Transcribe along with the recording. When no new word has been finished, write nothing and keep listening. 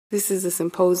This is a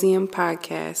Symposium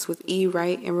podcast with E.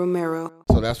 Wright and Romero.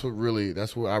 So that's what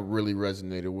I really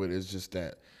resonated with, is just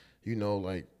that,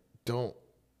 like, don't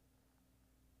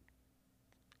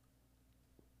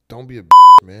be a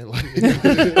man. Like,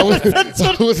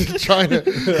 I wasn't trying to,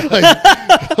 like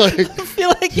I feel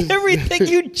like everything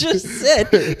you just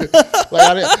said.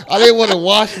 like, I didn't want to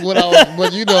watch what I was,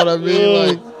 but you know what I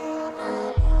mean, like.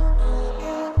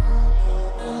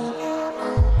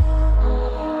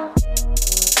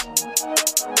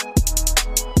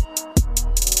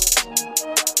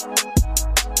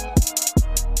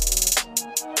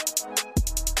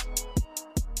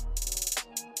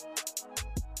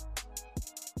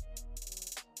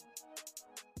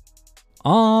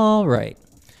 All right.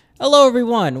 Hello,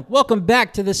 everyone. Welcome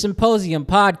back to the Symposium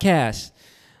podcast.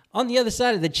 On the other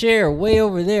side of the chair, way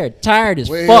over there, tired as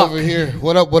Way fuck. over here.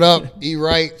 What up? E.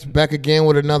 Wright, back again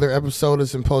with another episode of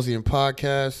Symposium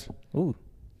podcast. Ooh,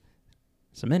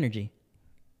 some energy.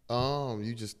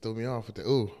 You just threw me off with the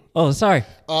ooh. Oh, sorry.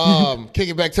 Kick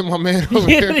it back to my man over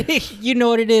here. You know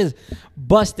what it is.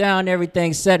 Bust down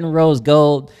everything, set in rose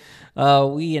gold.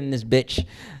 We in this bitch.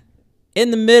 In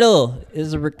the middle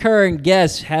is a recurring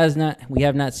guest. We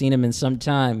have not seen him in some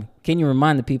time. Can you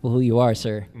remind the people who you are,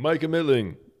 sir? Micah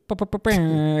Milling. Need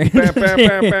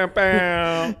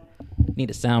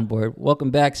a soundboard. Welcome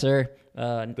back, sir.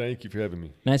 Thank you for having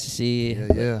me. Nice to see you.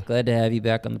 Yeah. Glad to have you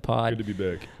back on the pod. Good to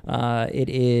be back. It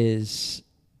is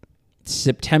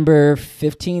September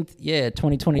 15th,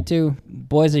 2022.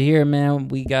 Boys are here, man.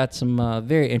 We got some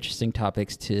very interesting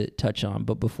topics to touch on.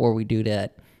 But before we do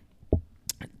that,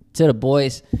 to the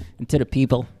boys and to the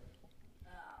people,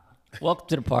 welcome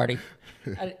to the party.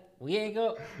 We ain't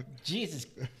go. Jesus.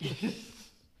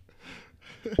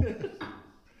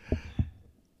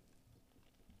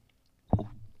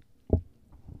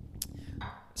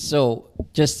 So,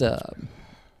 just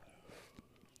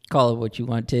call it what you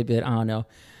want, tidbit. I don't know.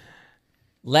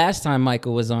 Last time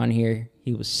Michael was on here,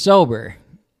 he was sober,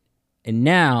 and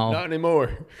now Not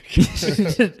anymore.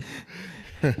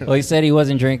 well, he said he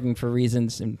wasn't drinking for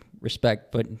reasons and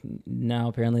respect, but now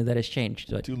apparently that has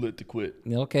changed. But, Too lit to quit.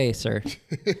 okay, sir.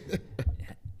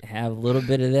 Have a little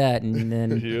bit of that, and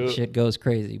then Yep. shit goes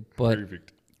crazy. But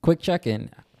Perfect. quick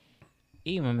check-in.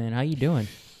 E, my man, how you doing?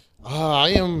 I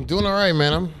am doing all right,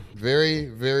 man. I'm very,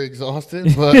 very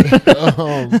exhausted,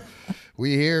 but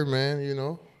we here,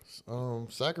 man.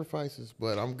 Sacrifices,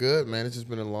 but I'm good, man. It's just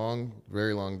been a long,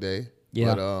 very long day.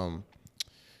 Yeah.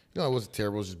 But it wasn't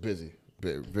terrible. It was just busy,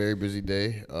 very busy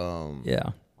day. Yeah.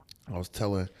 I was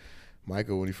telling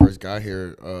Michael when he first got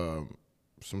here,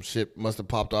 some shit must have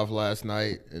popped off last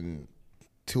night, and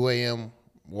 2 a.m.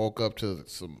 woke up to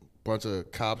some bunch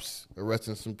of cops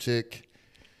arresting some chick.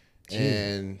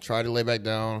 And tried to lay back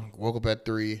down. Woke up at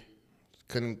 3.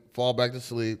 Couldn't fall back to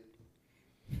sleep.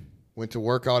 Went to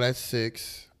work out at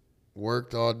 6.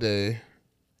 Worked all day.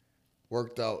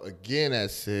 Worked out again at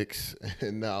 6.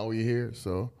 And now we here.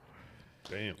 So,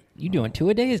 Damn. You doing 2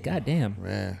 a days? Goddamn.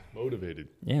 man. Motivated.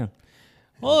 Yeah.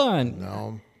 Hold on.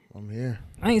 Now I'm here.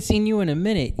 I ain't seen you in a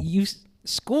minute.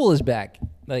 School is back.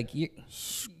 Like you're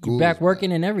School back is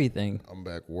working and everything. I'm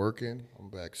back working. I'm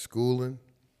back schooling.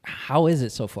 How is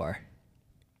it so far?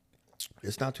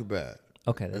 It's not too bad.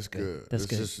 Okay, that's It's good. That's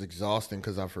it's good. just exhausting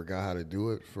because I forgot how to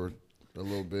do it for a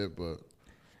little bit. But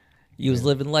You was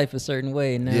living life a certain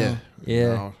way, and now,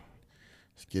 now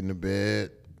it's getting to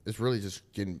bed. It's really just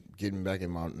getting back in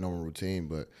my normal routine.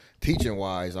 But teaching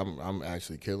wise, I'm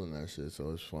actually killing that shit. So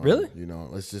it's fun. Really?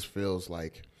 It just feels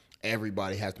like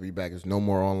everybody has to be back. It's no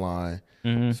more online.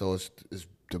 Mm-hmm. So it's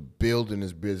the building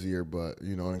is busier, but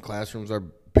and classrooms are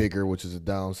bigger, which is a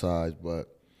downside. But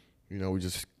we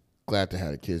just glad to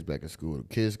have the kids back in school. The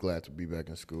kids glad to be back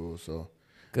in school. So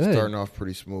Good. it's starting off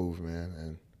pretty smooth, man.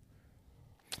 And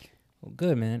Well,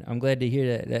 good, man. I'm glad to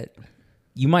hear that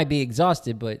you might be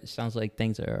exhausted, but it sounds like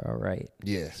things are all right.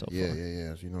 yeah, so yeah, far.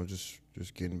 yeah, yeah.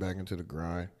 Just getting back into the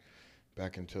grind,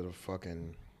 back into the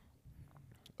fucking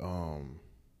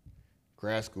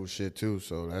grad school shit too.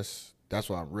 So that's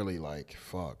why I'm really like,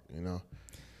 fuck,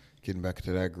 getting back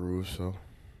into that groove. So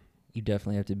You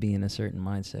definitely have to be in a certain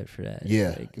mindset for that.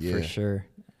 Yeah, for yeah. sure.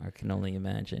 I can only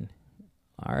imagine.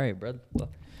 All right, brother. Well,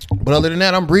 but other than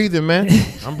that, I'm breathing, man.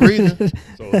 I'm breathing.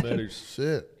 That's all that matters.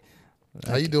 Shit.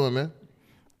 How you doing, man?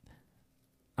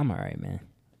 I'm all right, man.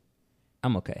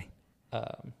 I'm okay.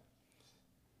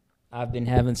 I've been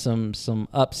having some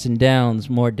ups and downs,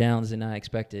 more downs than I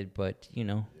expected, but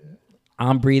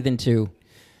I'm breathing too.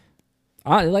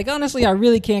 Honestly, I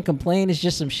really can't complain. It's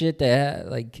just some shit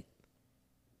that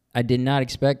I did not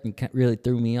expect and really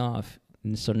threw me off,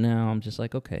 and so now I'm just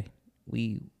like, okay,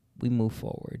 we we move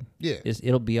forward. Yeah.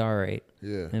 It'll be all right.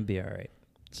 Yeah. It'll be all right.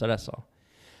 So that's all.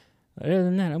 Other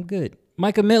than that, I'm good.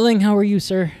 Micah Mittling, how are you,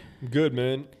 sir? Good,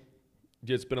 man.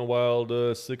 Yeah, it's been a wild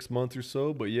 6 months or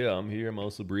so, but yeah, I'm here. I'm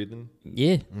also breathing.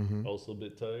 Yeah. Also a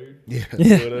bit tired. Yeah.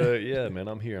 But yeah, man,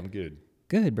 I'm here. I'm good.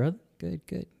 Good, brother.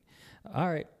 Good. All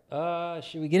right.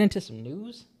 Should we get into some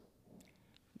news?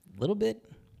 A little bit.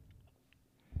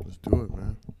 Let's do it,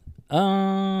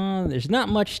 man. There's not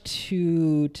much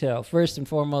to tell. First and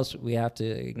foremost, we have to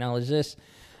acknowledge this.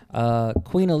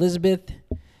 Queen Elizabeth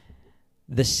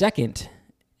II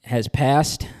has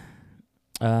passed.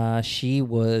 She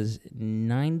was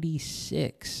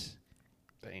 96.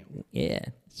 Damn. Yeah.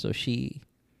 So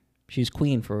she's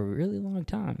queen for a really long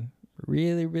time.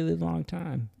 Really, really long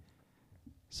time.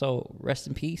 So rest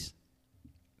in peace.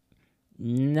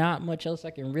 Not much else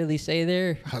I can really say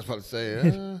there. I was about to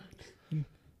say,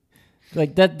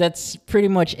 Like that's pretty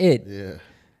much it. yeah.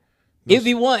 It'd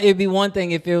be one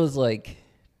thing if it was like,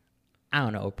 I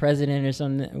don't know, a president or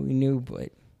something that we knew, but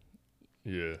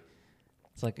Yeah.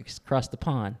 it's like it's across the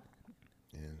pond.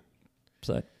 Yeah.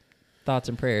 So thoughts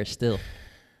and prayers still.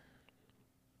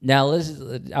 Now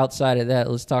outside of that,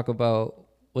 let's talk about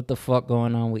what the fuck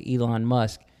going on with Elon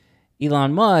Musk.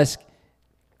 Elon Musk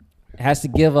has to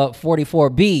give up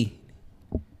 44B.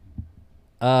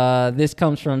 This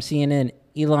comes from CNN.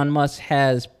 Elon Musk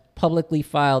has publicly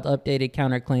filed updated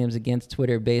counterclaims against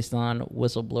Twitter based on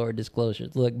whistleblower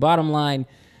disclosures. Look, bottom line,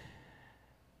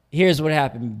 here's what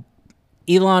happened.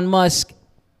 Elon Musk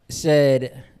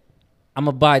said, I'm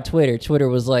going to buy Twitter. Twitter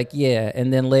was like, yeah.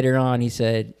 And then later on, he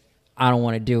said, I don't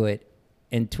want to do it.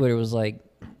 And Twitter was like,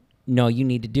 no, you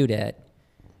need to do that.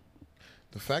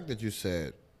 The fact that you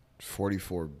said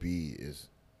 44B is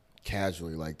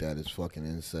casually like that is fucking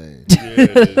insane. Yeah,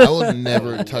 it is. I would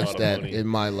never A touch lot of that money. in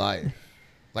my life.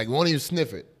 Like, won't even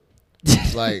sniff it.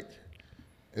 Like,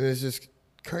 and it's just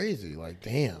crazy. Like,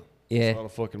 damn, A Yeah. lot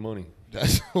of fucking money.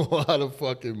 that's a lot of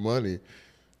fucking money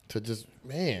to just,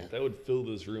 man. That would fill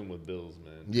this room with bills,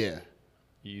 man. Yeah,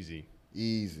 Easy.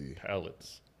 easy.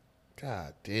 Pallets.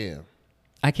 God damn.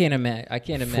 I can't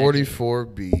imagine. 44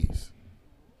 Bs.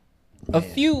 A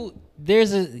few,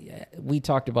 we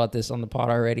talked about this on the pod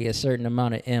already, a certain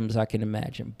amount of M's I can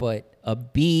imagine, but a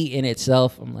B in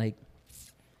itself, I'm like,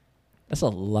 that's a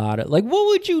lot of, like, what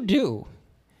would you do?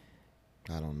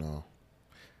 I don't know.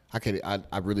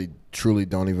 I really, truly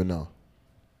don't even know.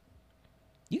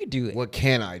 You could do it. What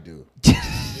can I do?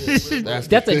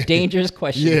 That's a dangerous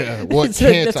question. Yeah, what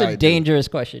can't that's I a do? dangerous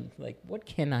question. Like, what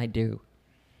can I do?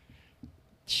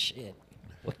 Shit.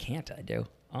 What can't I do?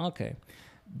 Okay.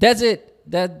 That's it.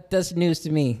 That's news to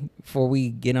me before we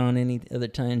get on any other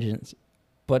tangents.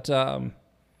 But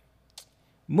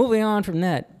moving on from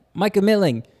that, Micah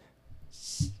Milling.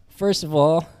 First of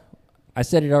all, I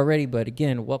said it already, but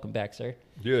again, welcome back, sir.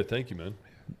 Yeah, thank you, man.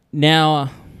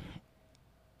 Now,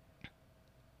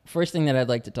 first thing that I'd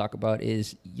like to talk about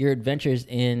is your adventures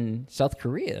in South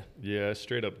Korea. Yeah, I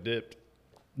straight up dipped.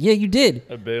 Yeah, you did.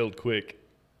 I bailed quick.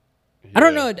 I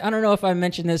don't Yeah. know. I don't know if I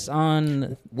mentioned this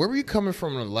on. Where were you coming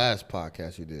from in the last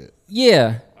podcast you did?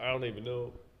 Yeah, I don't even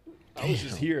know. I was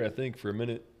just here, I think, for a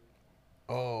minute.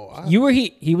 Oh, you were.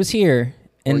 He was here,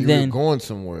 and you then were going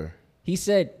somewhere. he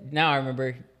said, "Now I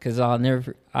remember, because I'll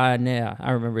never. I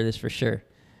remember this for sure.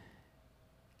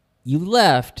 You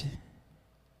left,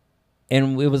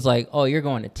 and it was like, oh, you're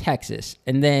going to Texas,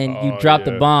 and then you Oh, dropped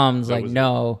the yeah. bombs. That Like, was it.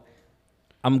 no,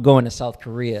 I'm going to South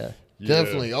Korea. Yeah.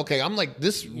 Definitely. Okay, I'm like,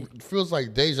 this feels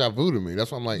like deja vu to me.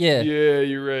 That's why I'm like, Yeah, Yeah,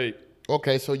 you're right.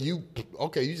 okay, so you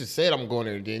just said I'm going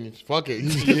there, didn't you? Fuck it.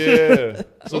 Yeah.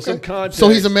 So some context. So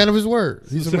he's a man of his word.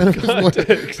 He's a man of his word.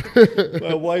 Context.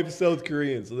 My wife's South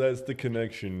Korean, so that's the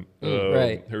connection.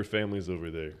 Right. Her family's over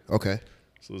there. Okay.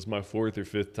 So this is my 4th or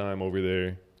 5th time over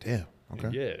there. Damn. Okay.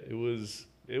 And yeah, it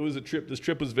was a trip. This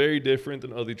trip was very different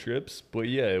than other trips, but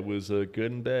yeah, it was good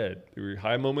and bad. There were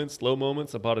high moments, low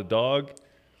moments. I bought a dog.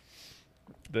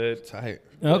 That Tight.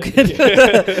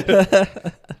 okay.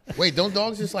 Wait, don't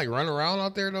dogs just like run around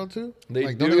out there though too? they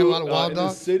like, do. don't they have a lot of wild in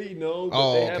dogs? the city, no, but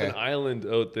Oh, they have okay. an island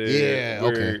out there. Yeah,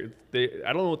 where okay.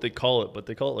 I don't know what they call it, but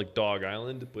they call it like Dog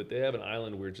Island. But they have an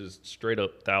island where just straight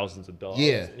up thousands of dogs.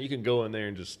 Yeah. and you can go in there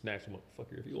and just snatch them up,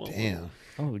 fucker, if you want. Damn.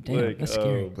 Oh damn, Like, that's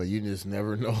scary. But you just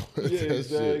never know. Yeah, That shit.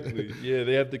 exactly. Yeah,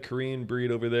 they have the Korean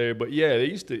breed over there, but yeah, they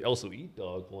used to also eat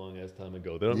dogs a long ass time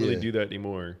ago. They don't really Yeah. do that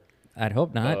anymore. I'd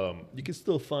hope not. You can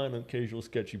still find an occasional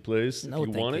sketchy place No, if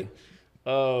you thank want you.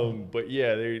 it. But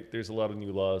yeah, there's a lot of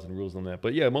new laws and rules on that.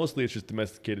 But yeah, mostly it's just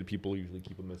domesticated people usually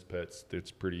keep them as pets.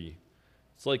 It's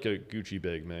like a Gucci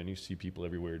bag, man. You see people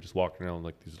everywhere just walking around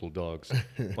like these little dogs.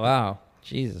 Wow,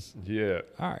 Jesus. Yeah.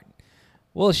 All right.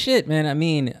 Well, shit, man. I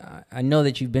mean, I know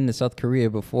that you've been to South Korea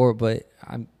before, but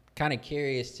I'm kind of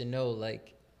curious to know,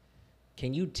 like,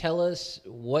 can you tell us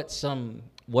what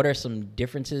are some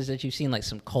differences that you've seen, like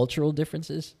some cultural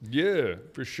differences? Yeah,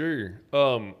 for sure.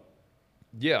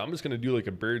 Yeah, I'm just gonna do like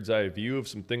a bird's eye view of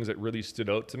some things that really stood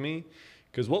out to me.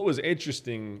 Because what was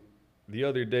interesting the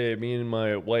other day, me and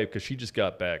my wife, because she just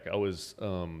got back. I was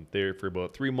there for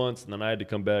about 3 months, and then I had to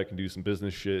come back and do some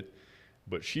business shit.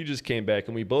 But she just came back,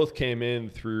 and we both came in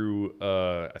through,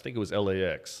 I think it was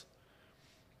LAX.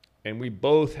 And we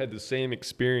both had the same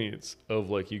experience of,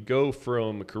 like, you go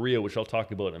from Korea, which I'll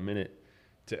talk about in a minute,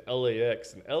 to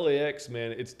LAX. And LAX,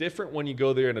 man, it's different when you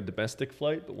go there in a domestic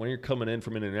flight, but when you're coming in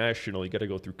from international, you got to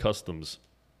go through customs.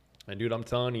 And, dude, I'm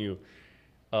telling you,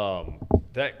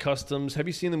 that customs, have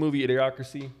you seen the movie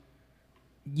Idiocracy?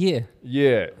 Yeah.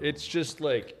 Yeah, it's just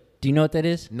like, Do you know what that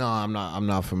is? No, I'm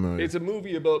not familiar. it's a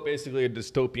movie about basically a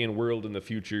dystopian world in the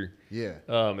future. Yeah.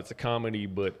 It's a comedy,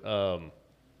 but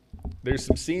there's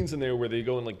some scenes in there where they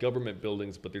go in like government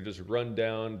buildings, but they're just run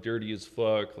down, dirty as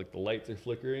fuck. Like the lights are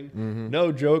flickering.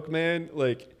 No joke, man.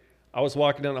 Like I was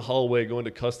walking down the hallway going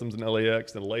to customs in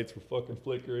LAX, and the lights were fucking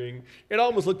flickering. It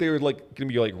almost looked they were like gonna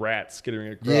be like rats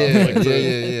skittering across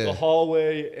the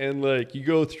hallway. And like you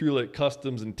go through like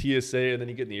customs and TSA, and then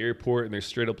you get in the airport, and there's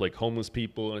straight up like homeless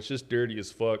people, and it's just dirty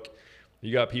as fuck.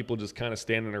 You got people just kind of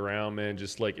standing around, man.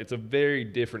 Just like it's a very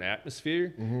different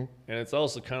atmosphere, and it's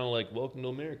also kind of like welcome to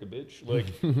America, bitch. Like,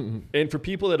 and for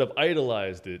people that have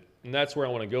idolized it, and that's where I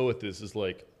want to go with this is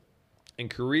like, in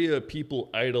Korea,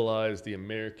 people idolize the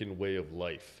American way of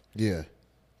life, Yeah.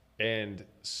 and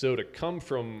so to come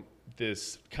from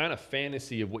this kind of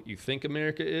fantasy of what you think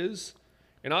America is,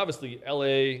 and obviously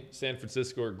LA, San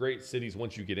Francisco are great cities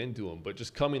once you get into them, but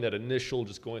just coming that initial,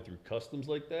 just going through customs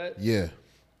like that, Yeah.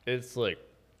 it's like,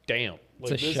 damn.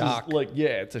 Like, It's a this shock. Is like,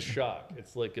 yeah, it's a shock.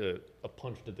 It's like a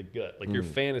punch to the gut. Like your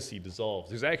fantasy dissolves.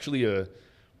 There's actually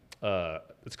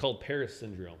it's called Paris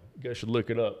syndrome. You guys should look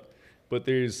it up. But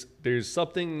there's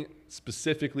something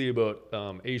specifically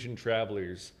about Asian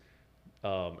travelers,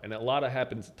 and a lot of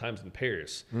happens at times in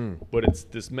Paris. But it's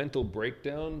this mental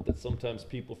breakdown that sometimes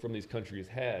people from these countries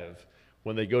have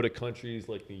when they go to countries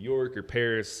like New York or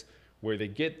Paris, where they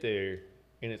get there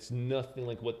and it's nothing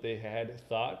like what they had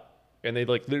thought, and they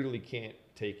like literally can't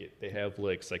take it. They have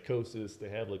like psychosis. They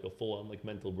have like a full-on like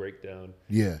mental breakdown.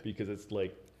 Yeah. Because it's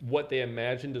like what they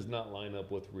imagine does not line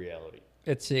up with reality.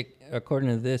 According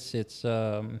to this, is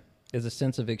a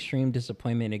sense of extreme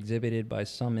disappointment exhibited by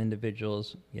some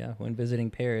individuals, when visiting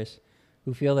Paris,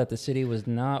 who feel that the city was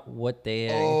not what they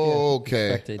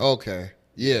expected. Okay.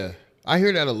 Yeah. I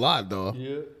hear that a lot though.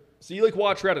 Yeah. So you like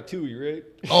watch Ratatouille, right?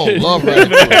 Oh, love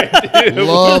Ratatouille.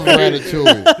 Love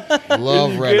Ratatouille.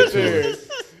 Love Ratatouille.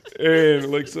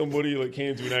 And like somebody like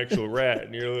hands you an actual rat,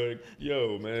 and you're like,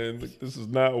 "Yo, man, like, this is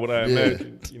not what I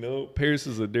imagined." You know, Paris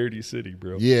is a dirty city,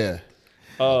 bro. Yeah.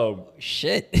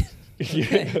 Shit.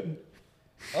 Yeah.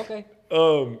 Okay.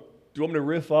 Do you want me to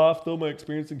riff off though my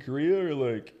experience in Korea, or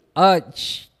like?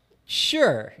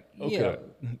 Sure. Okay.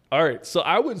 Yeah. All right. So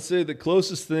I would say the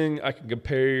closest thing I can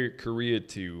compare Korea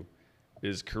to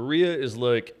is Korea is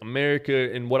like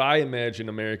America and what I imagine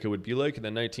America would be like in the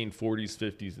 1940s,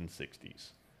 50s, and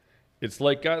 60s. It's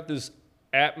like got this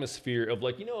atmosphere of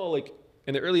like, you know, like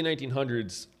in the early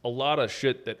 1900s, a lot of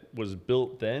shit that was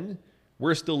built then,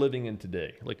 we're still living in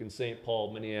today. Like in St.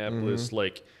 Paul, Minneapolis,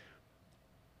 like,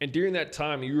 and during that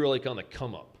time, you were like on the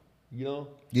come up, you know?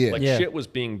 Yeah. Like Yeah. shit was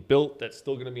being built that's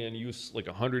still going to be in use like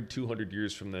 100, 200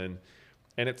 years from then.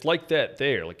 And it's like that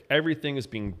there. Like everything is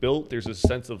being built. There's a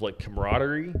sense of like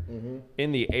camaraderie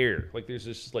in the air. Like there's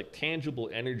this like tangible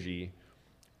energy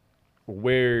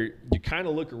where you kind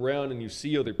of look around and you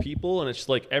see other people, and it's just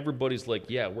like everybody's like,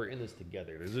 yeah, we're in this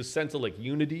together. There's this sense of like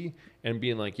unity and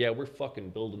being like, yeah, we're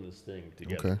fucking building this thing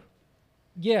together. Okay.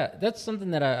 Yeah, that's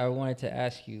something that I wanted to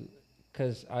ask you,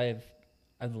 because I've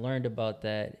learned about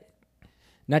that,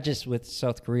 not just with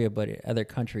South Korea, but other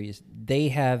countries. They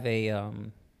have a I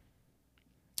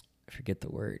forget the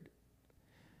word,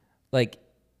 like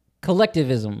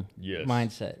collectivism Yes.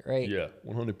 mindset, right? Yeah,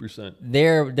 100%.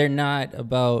 They're not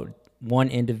about one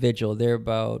individual. They're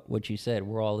about what you said.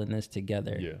 We're all in this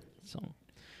together. Yeah. So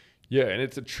Yeah, and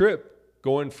it's a trip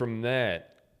going from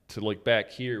that to like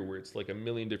back here where it's like a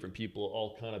million different people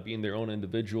all kind of being their own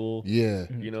individual. Yeah.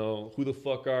 You know, who the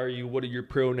fuck are you? What are your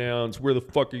pronouns? Where the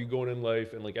fuck are you going in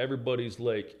life? And like everybody's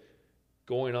like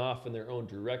going off in their own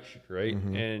direction, right?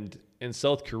 And in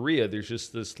South Korea, there's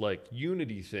just this like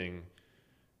unity thing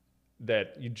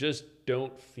that you just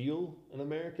don't feel in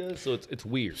America. So it's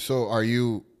weird. So are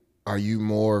you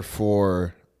more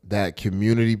for that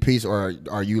community piece, or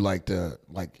are you like the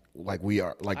like we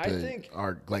are like I the think-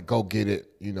 are like go get it,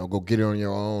 go get it on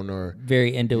your own, or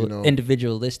Very know.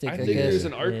 individualistic. I I think guess. there's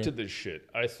an art Yeah. to this shit.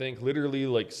 I think literally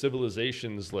like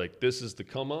civilizations, like this is the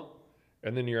come up,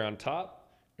 and then you're on top,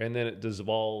 and then it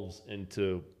devolves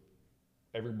into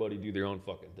everybody do their own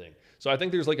fucking thing. So I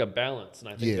think there's like a balance, and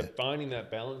I think Yeah. that finding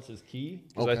that balance is key.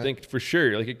 Because I Okay. think for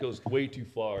sure, like it goes way too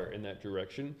far in that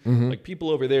direction. Mm-hmm. Like people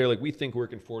over there, like we think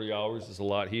working 40 hours is a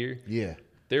lot here. yeah,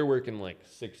 They're working like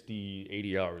 60,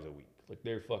 80 hours a week. Like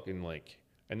they're fucking like,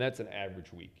 and that's an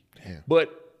average week. Yeah.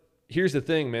 But here's the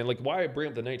thing, man. Like why I bring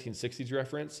up the 1960s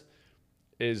reference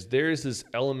is there's this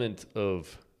element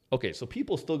of, okay, so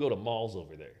people still go to malls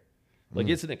over there. Like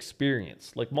it's an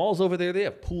experience. Like malls over there, they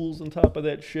have pools on top of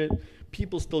that shit.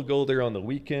 People still go there on the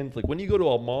weekends. Like when you go to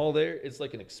a mall there, it's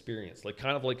like an experience. Like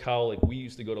kind of like how like we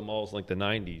used to go to malls in like the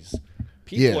 90s.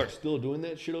 People Yeah. are still doing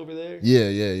that shit over there.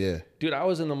 yeah. Dude, I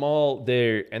was in the mall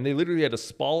there, and they literally had a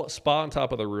spa on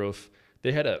top of the roof.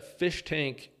 They had a fish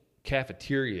tank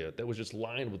cafeteria that was just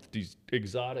lined with these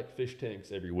exotic fish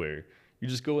tanks everywhere. You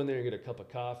just go in there and get a cup of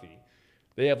coffee.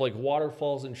 They have like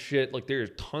waterfalls and shit. Like there's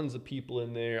tons of people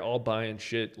in there all buying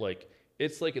shit. Like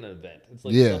it's like an event. It's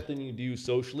like Yeah. something you do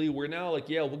socially. We're now like,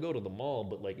 yeah, we'll go to the mall,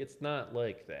 but like it's not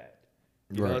like that.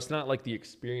 You know, Right. it's not like the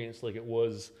experience like it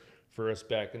was for us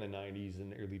back in the 90s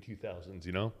and early 2000s,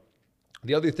 you know?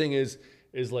 The other thing is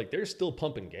like they're still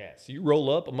pumping gas. You roll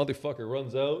up, a motherfucker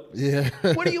runs out. Yeah.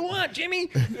 What do you want, Jimmy?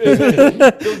 Fills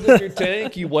up your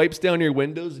tank, he wipes down your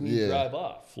windows, and you Yeah. drive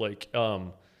off. Like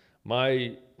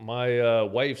my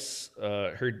wife's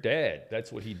her dad,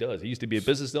 that's what he does. He used to be a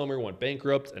business owner, went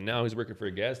bankrupt, and now he's working for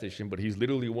a gas station. But he's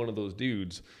literally one of those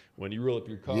dudes. When you roll up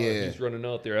your car, Yeah. he's running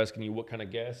out there asking you what kind of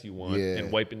gas you want Yeah.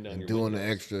 and wiping down And your doing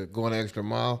windows. going the extra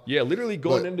mile. Yeah, literally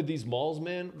going But- into these malls,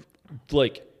 man.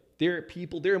 Like there are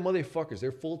people, there are motherfuckers.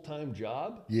 Their full-time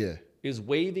job Yeah. is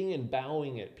waving and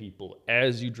bowing at people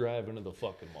as you drive into the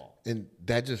fucking mall. And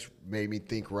that just made me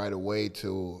think right away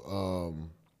to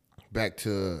back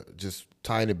to just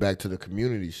tying it back to the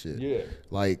community shit. Yeah.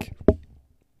 Like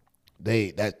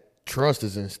that trust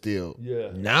is instilled.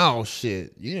 Yeah. Now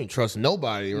shit, you didn't trust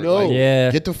nobody. Or No. like,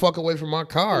 Yeah. Get the fuck away from my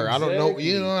car. I don't know.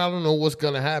 Exactly. I don't know what's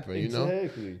gonna happen.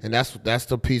 Exactly. And that's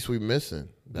the piece we missing.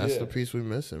 That's Yeah. the piece we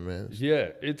missing, man. Yeah,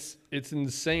 it's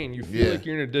insane. You feel Yeah. like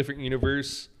you're in a different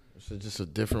universe. It's just a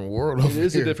different world. It over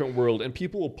is a here. different world, and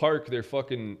people will park their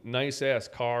fucking nice ass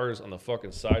cars on the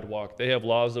fucking sidewalk. They have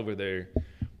laws over there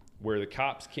where the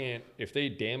cops can't. If they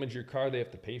damage your car, they have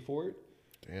to pay for it.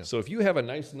 Damn. So if you have a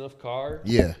nice enough car,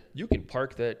 Yeah. you can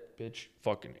park that bitch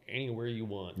fucking anywhere you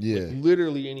want. Yeah. Like,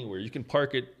 literally anywhere. You can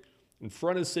park it in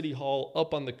front of City Hall,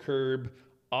 up on the curb,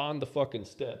 on the fucking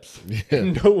steps.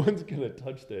 And no one's going to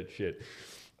touch that shit.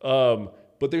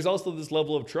 But there's also this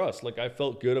level of trust. Like I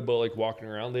felt good about like walking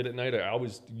around late at night. I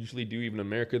always usually do, even in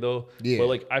America though. Yeah. But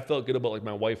like I felt good about like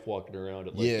my wife walking around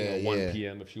at like Yeah, 1 yeah.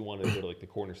 p.m. if she wanted to go to like the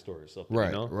corner store or something. Right.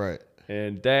 You know? Right.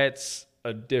 And that's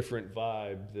a different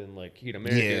vibe than like in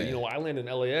America. Yeah. You know, I land in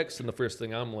LAX and the first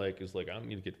thing I'm like is like I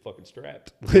need to get fucking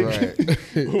strapped. Like,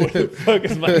 Right. what the fuck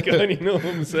is my gun? You know what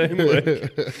I'm saying?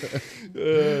 Like,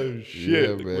 oh shit!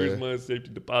 Yeah, Like, where's man. my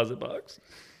safety deposit box?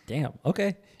 Damn.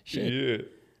 Okay. Shit. Yeah,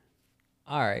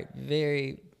 All right.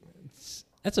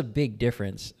 That's a big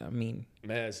difference. I mean,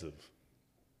 massive.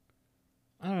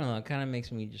 I don't know. It kind of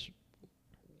makes me just.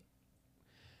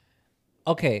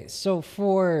 Okay, so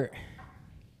for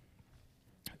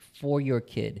your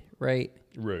kid, right?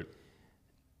 Right.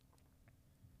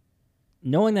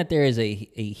 Knowing that there is a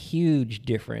huge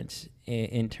difference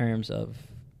in terms of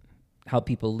how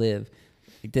people live,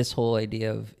 like this whole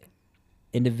idea of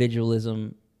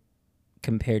individualism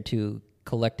compared to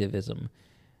collectivism,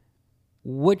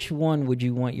 which one would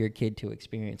you want your kid to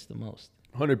experience the most?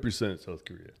 100% South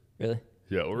Korea. Really?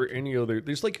 Yeah, or any other.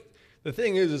 There's like the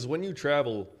thing is when you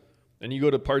travel and you go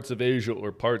to parts of Asia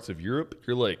or parts of Europe,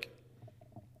 you're like,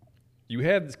 you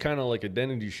have this kind of like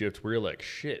identity shift where you're like,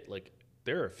 shit, like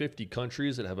there are 50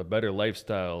 countries that have a better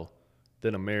lifestyle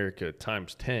than America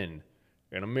times 10,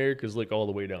 and America's like all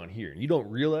the way down here. You don't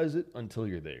realize it until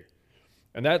you're there.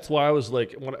 And that's why I was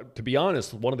like, to be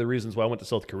honest, one of the reasons why I went to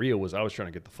South Korea was I was trying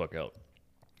to get the fuck out.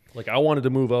 Like I wanted to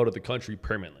move out of the country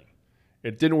permanently.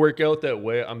 It didn't work out that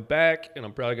way. I'm back, and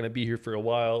I'm probably gonna be here for a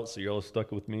while, so you're all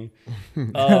stuck with me.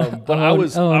 But I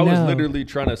was no. literally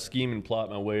trying to scheme and plot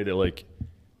my way to like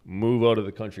move out of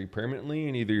the country permanently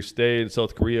and either stay in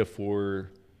South Korea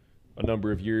for a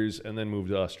number of years and then move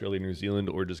to Australia, New Zealand,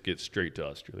 or just get straight to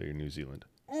Australia or New Zealand.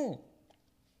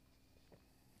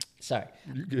 Sorry.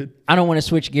 You're good. I don't want to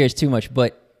switch gears too much,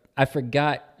 but I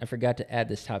forgot to add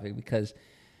this topic because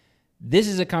this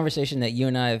is a conversation that you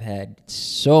and I have had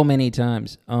so many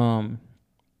times. And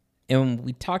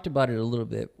we talked about it a little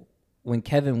bit when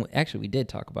Kevin, actually we did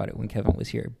talk about it when Kevin was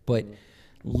here, but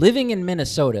living in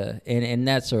Minnesota and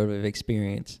that sort of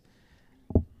experience.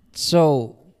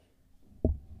 So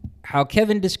how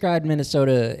Kevin described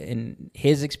Minnesota and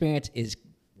his experience is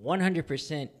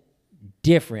 100%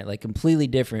 different, like completely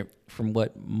different from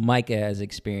what Micah has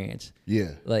experienced.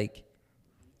 Yeah. Like,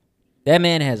 that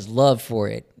man has love for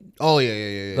it. Oh,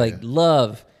 yeah. Like,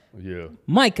 love. Yeah.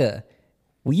 Micah,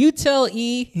 will you tell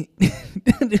E,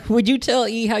 would you tell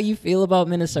E how you feel about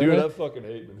Minnesota? Dude, I fucking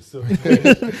hate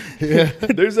Minnesota. Yeah.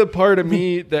 There's a part of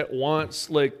me that wants,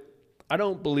 like, I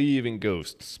don't believe in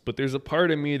ghosts, but there's a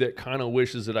part of me that kind of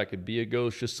wishes that I could be a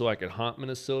ghost just so I could haunt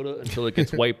Minnesota until it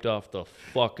gets wiped off the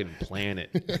fucking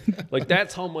planet. Like,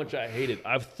 that's how much I hate it.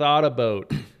 I've thought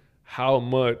about how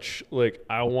much, like,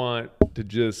 I want to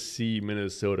just see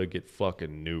Minnesota get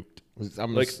fucking nuked.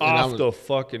 Off the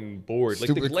fucking board.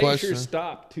 Like, the glacier question.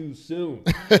 stopped too soon.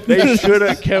 They should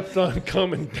have kept on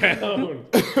coming down.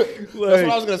 That's what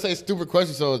I was going to say. Stupid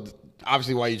question. So,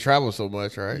 obviously, why you travel so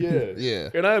much, right? Yeah.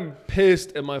 And I'm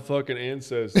pissed at my fucking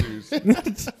ancestors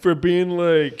for being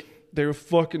like, their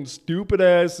fucking stupid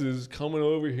asses coming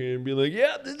over here and being like,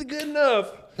 yeah, this is good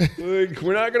enough. Like,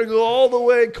 we're not going to go all the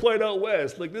way quite out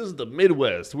west. Like, this is the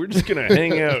Midwest. We're just going to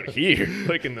hang out here,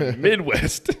 like in the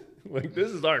Midwest. Like, this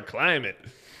is our climate.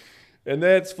 And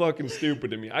that's fucking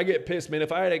stupid to me. I get pissed, man.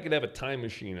 If I could have a time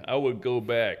machine, I would go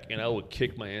back and I would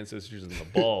kick my ancestors in the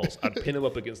balls. I'd pin them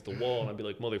up against the wall and I'd be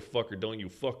like, motherfucker, don't you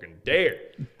fucking dare.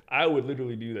 I would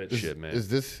literally do that shit, man.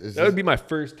 That would be my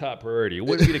first top priority. It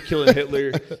wouldn't be to killing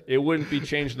Hitler. It wouldn't be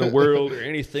changing the world or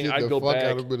anything. I'd go back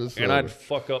and I'd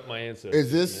fuck up my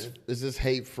ancestors. Is this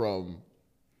hate from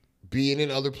being in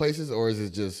other places, or is it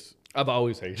just... I've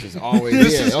always hated. It's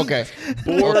always okay.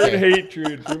 Born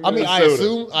hatred. From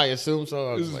Minnesota. I assume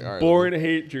so. I was like, all right, born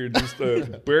hatred, just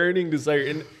a burning desire.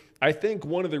 And I think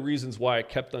one of the reasons why I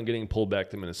kept on getting pulled back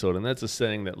to Minnesota, and that's a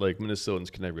saying that like Minnesotans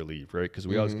can never leave, right? Because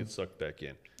we always get sucked back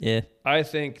in. Yeah. I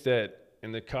think that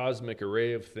in the cosmic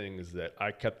array of things that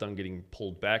I kept on getting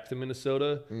pulled back to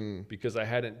Minnesota because I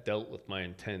hadn't dealt with my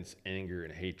intense anger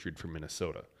and hatred for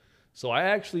Minnesota. So I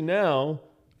actually now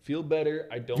feel better.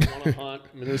 I don't want to haunt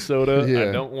Minnesota. Yeah.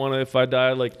 I don't want to, if I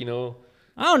die, like, you know.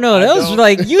 I don't know. That was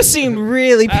like, you seemed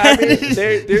really bad. I mean,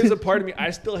 there's a part of me,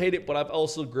 I still hate it, but I've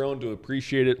also grown to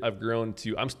appreciate it.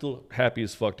 I'm still happy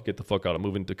as fuck to get the fuck out. I'm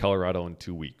moving to Colorado in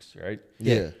 2 weeks, right?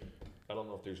 Yeah. I don't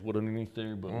know if there's wood underneath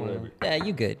there, but whatever. Yeah,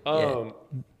 you good.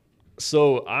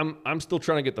 So I'm still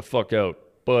trying to get the fuck out,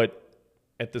 but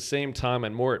at the same time,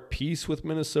 I'm more at peace with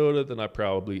Minnesota than I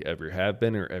probably ever have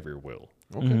been or ever will.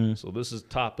 Okay. So this is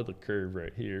top of the curve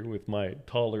right here with my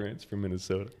tolerance for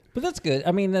Minnesota. But that's good.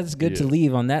 I mean, that's good to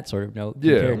leave on that sort of note.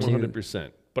 Yeah,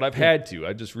 100%. But I've had to.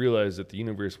 I just realized that the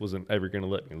universe wasn't ever going to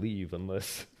let me leave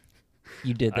unless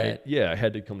you did that. I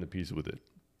had to come to peace with it.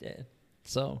 Yeah.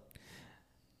 So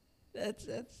that's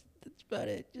about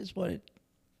it. Just wanted.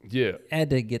 Yeah.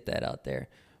 Had to get that out there.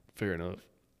 Fair enough.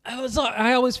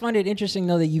 I always find it interesting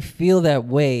though that you feel that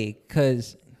way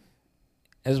because,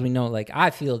 as we know, like I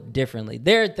feel differently.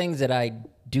 There are things that I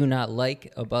do not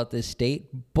like about this state,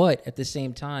 but at the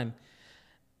same time,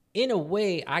 in a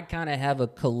way, I kind of have a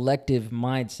collective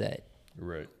mindset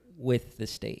with the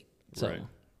state. So,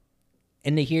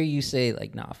 and to hear you say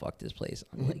like, "Nah, fuck this place,"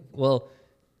 I'm like, well,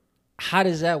 how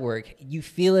does that work? You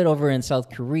feel it over in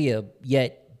South Korea,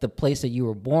 yet the place that you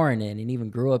were born in and even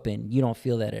grew up in, you don't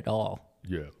feel that at all.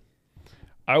 Yeah,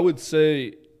 I would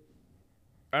say.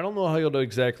 I don't know how to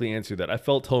exactly answer that. I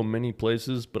felt home many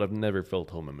places, but I've never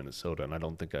felt home in Minnesota, and I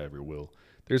don't think I ever will.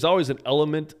 There's always an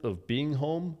element of being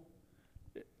home.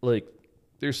 Like,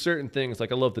 there's certain things,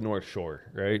 like I love the North Shore,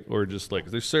 right? Or just like,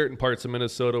 there's certain parts of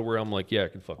Minnesota where I'm like, yeah, I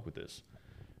can fuck with this.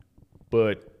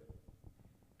 But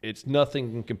it's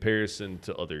nothing in comparison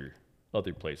to other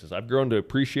places. I've grown to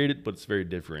appreciate it, but it's very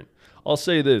different. I'll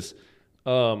say this.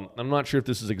 I'm not sure if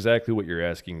this is exactly what you're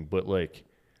asking, but like,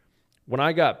 when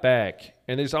I got back,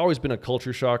 and there's always been a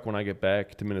culture shock when I get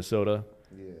back to Minnesota.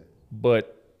 Yeah.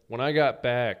 But when I got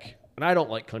back, and I don't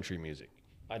like country music.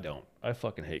 I don't. I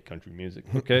fucking hate country music,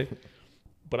 okay?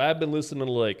 But I've been listening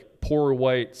to like Poor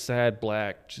White, Sad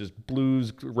Black, just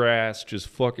bluegrass, just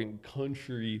fucking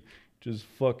country, just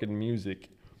fucking music.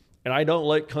 And I don't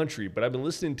like country, but I've been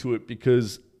listening to it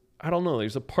because, I don't know,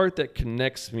 there's a part that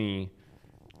connects me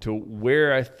to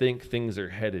where I think things are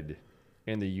headed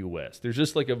in the U.S. There's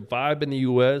just like a vibe in the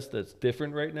U.S. that's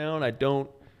different right now, and I don't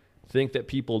think that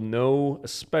people know,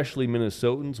 especially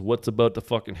Minnesotans, what's about to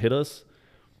fucking hit us.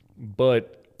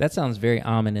 But that sounds very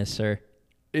ominous, sir.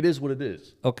 It is what it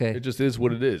is. Okay. It just is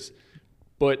what it is.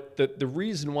 But the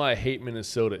reason why I hate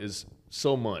Minnesota is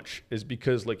so much is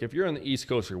because, like, if you're on the East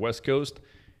Coast or West Coast,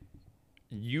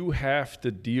 you have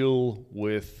to deal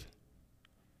with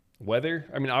weather.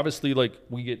 I mean, obviously, like,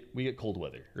 we get cold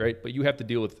weather, right? But you have to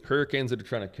deal with hurricanes that are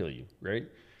trying to kill you, right?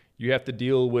 You have to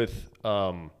deal with,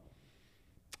 like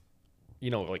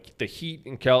the heat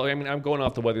in Cal. I mean, I'm going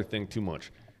off the weather thing too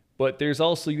much. But there's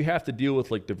also, you have to deal with,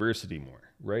 like, diversity more,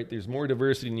 right? There's more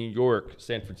diversity in New York,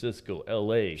 San Francisco,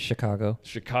 LA,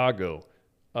 Chicago.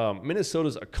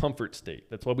 Minnesota's a comfort state.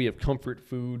 That's why we have comfort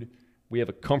food. We have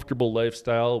a comfortable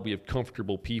lifestyle. We have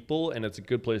comfortable people, and it's a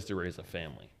good place to raise a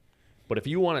family. But if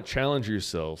you want to challenge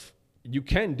yourself, you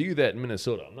can do that in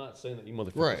Minnesota. I'm not saying that you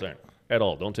motherfuckers aren't at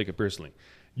all. Don't take it personally.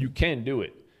 You can do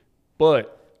it.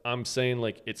 But I'm saying,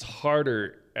 like, it's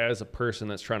harder as a person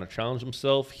that's trying to challenge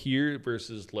himself here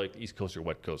versus, like, East Coast or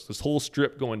West Coast. This whole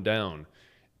strip going down,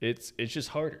 it's just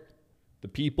harder. The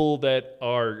people that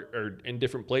are in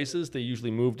different places, they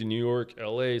usually move to New York,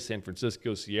 LA, San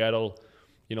Francisco, Seattle.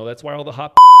 You know, that's why all the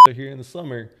hot are here in the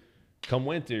summer. Come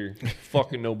winter,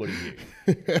 fucking nobody here.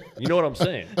 You know what I'm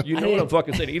saying? You know what I'm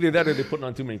fucking saying. Either that or they're putting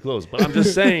on too many clothes. But I'm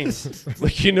just saying,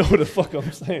 like, you know what the fuck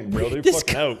I'm saying, bro. They're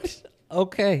fucking out.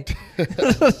 Okay.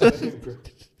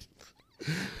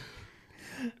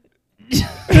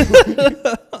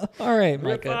 All right,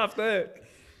 Rip Micah. off that.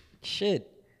 Shit.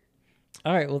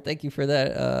 All right. Well, thank you for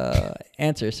that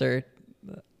answer, sir.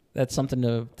 That's something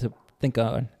to think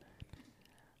on.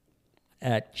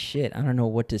 Shit, I don't know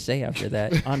what to say after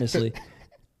that, honestly.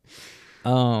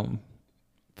 Fuck.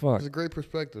 It's a great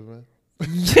perspective, man.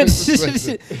 it's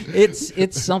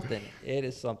something. It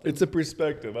is something. It's a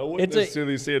perspective. I wouldn't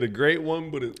necessarily say it a great one,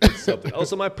 but it's something.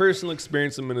 Also, my personal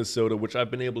experience in Minnesota, which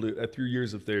I've been able to, through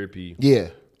years of therapy,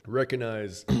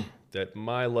 recognize that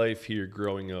my life here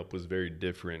growing up was very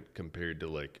different compared to,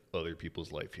 like, other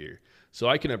people's life here. So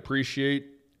I can appreciate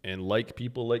and like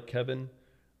people like Kevin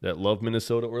that love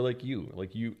Minnesota, or like you.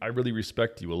 I really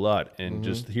respect you a lot. And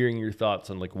just hearing your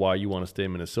thoughts on, like, why you want to stay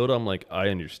in Minnesota, I'm like, I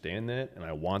understand that and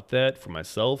I want that for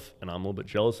myself, and I'm a little bit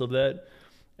jealous of that.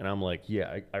 And I'm like,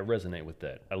 yeah, I resonate with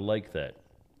that. I like that.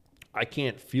 I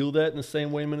can't feel that in the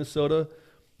same way in Minnesota,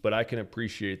 but I can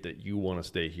appreciate that you want to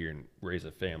stay here and raise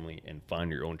a family and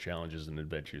find your own challenges and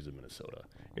adventures in Minnesota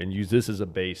and use this as a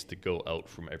base to go out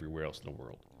from everywhere else in the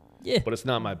world. Yeah. But it's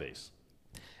not my base.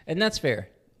 And that's fair.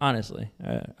 Honestly,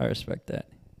 I respect that.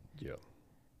 Yeah.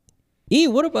 E,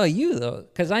 what about you, though?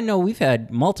 Because I know we've had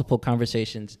multiple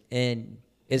conversations, and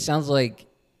it sounds like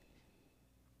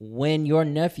when your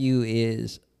nephew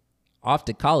is off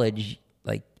to college,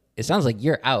 like, it sounds like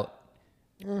you're out.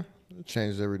 It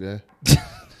changes every day.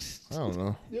 I don't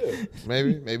know. Yeah.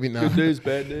 Maybe not. Good days,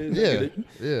 bad days. Yeah.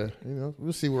 You know,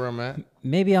 we'll see where I'm at.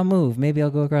 Maybe I'll move. Maybe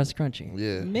I'll go across the country.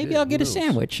 Yeah. Maybe yeah, I'll get a who knows?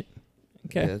 sandwich.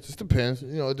 Okay. Yeah, it just depends.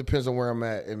 You know, it depends on where I'm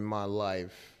at in my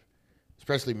life,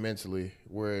 especially mentally.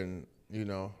 When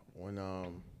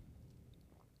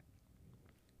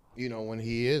when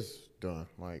he is done,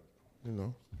 like, you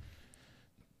know.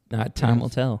 Time will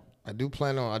tell. I do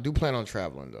plan on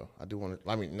traveling though. I do want to.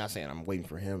 I mean, not saying I'm waiting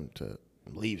for him to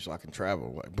leave so I can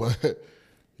travel, like, but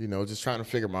you know, just trying to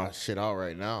figure my shit out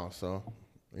right now. So,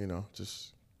 you know,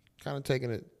 just kind of taking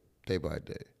it day by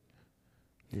day.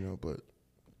 You know, but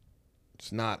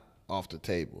it's not off the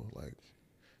table. Like,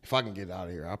 if I can get out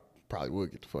of here, I probably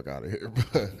would get the fuck out of here.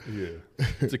 But Yeah.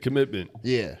 It's a commitment.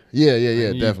 yeah,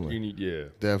 definitely.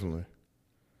 Definitely.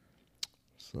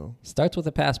 So Starts with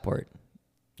a passport.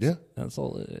 yeah, That's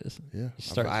all it is. yeah.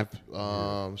 Start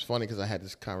It's funny because I had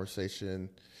this conversation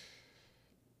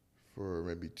for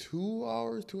maybe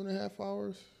 2.5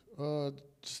 hours,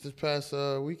 just this past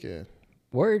weekend.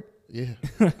 Word. Yeah.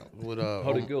 With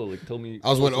How'd it go? Like, tell me. I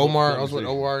was with tell us about the Omar. I was with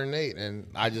conversation. Omar and Nate, and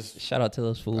I just Shout out to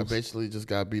those I fools. basically just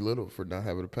got belittled for not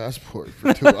having a passport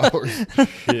for 2 hours.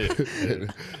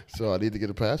 Shit. So I need to get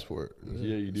a passport.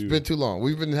 Yeah, you do. It's been too long.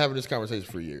 We've been having this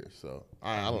conversation for years, so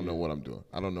I don't know what I'm doing.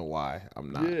 I don't know why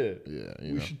I'm not. Yeah. Yeah.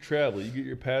 We should travel. You get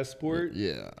your passport.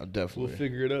 Yeah, I We'll definitely.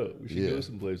 figure it out. We should Yeah. go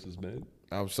some places, man.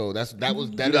 So that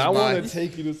Dude, is I my want to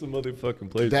take you to some motherfucking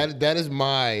places. that is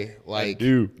my like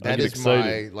do. I that get is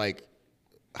excited. my like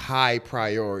high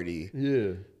priority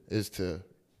Yeah. is to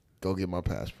go get my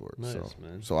passport. Nice, so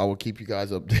man. so I will keep you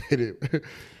guys updated.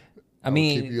 I will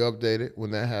mean, keep you updated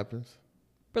when that happens.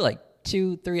 we're like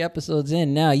 2-3 episodes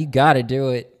in now. You got to do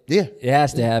it. Yeah. It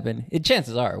has to happen.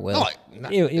 Chances are it will.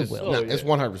 It will. It's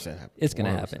 100% happen. It's going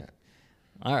to 100%. happen.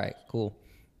 All right, cool.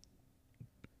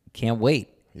 Can't wait.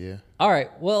 Yeah. All right,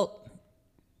 well,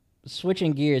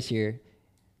 switching gears here.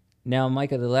 Now,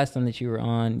 Micah, the last time that you were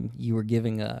on, you were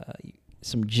giving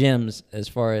some gems as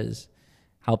far as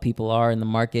how people are in the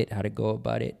market, how to go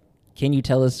about it. can you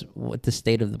tell us what the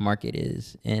state of the market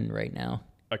is in right now?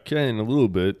 I can a little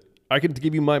bit. I can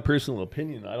give you my personal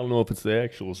opinion. I don't know if it's the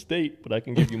actual state, but I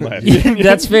can give you my opinion.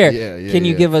 That's fair. Yeah, Can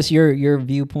you give us your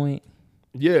viewpoint?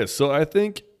 Yeah, so I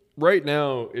think right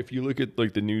now, if you look at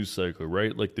like the news cycle,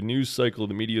 right? Like the news cycle,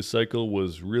 the media cycle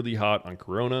was really hot on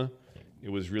Corona. It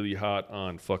was really hot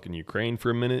on fucking Ukraine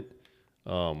for a minute.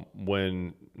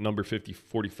 When number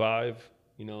 45,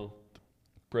 you know,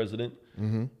 president,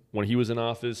 when he was in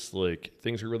office, like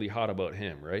things were really hot about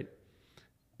him, right?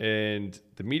 And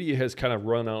the media has kind of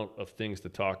run out of things to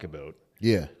talk about.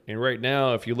 Yeah. And right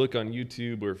now, if you look on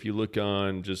YouTube or if you look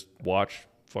on just watch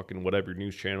fucking whatever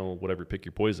news channel, whatever, pick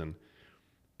your poison,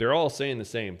 they're all saying the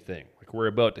same thing. Like, we're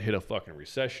about to hit a fucking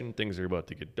recession. Things are about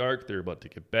to get dark. They're about to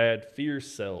get bad. Fear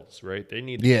sells, right? They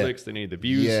need the clicks. They need the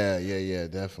views. Yeah,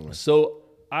 definitely. So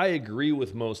I agree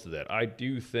with most of that. I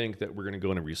do think that we're going to go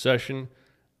into recession.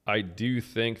 I do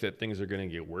think that things are going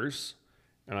to get worse.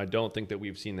 And I don't think that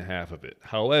we've seen the half of it.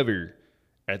 However,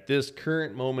 at this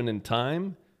current moment in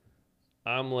time,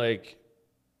 I'm like,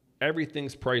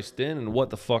 everything's priced in, and what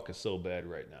the fuck is so bad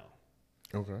right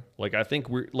now? Okay. Like,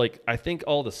 I think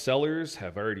all the sellers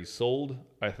have already sold.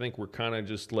 I think we're kind of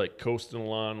just like coasting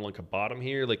along like a bottom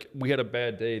here. Like, we had a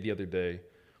bad day the other day.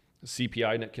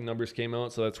 CPI numbers came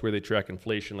out, so that's where they track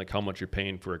inflation, like how much you're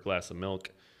paying for a glass of milk.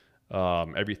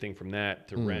 Everything from that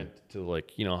to rent to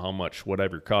like, you know, how much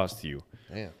whatever costs you.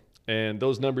 Damn. And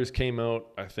those numbers came out,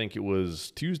 I think it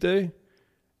was Tuesday,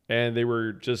 and they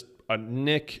were just a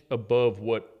nick above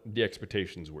what the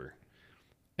expectations were.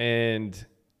 And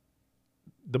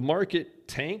the market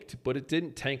tanked, but it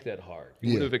didn't tank that hard.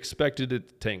 You would have expected it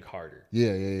to tank harder.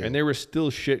 Yeah. And they were still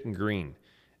shit and green.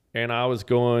 And I was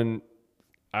going,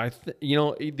 you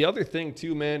know, the other thing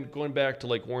too, man, going back to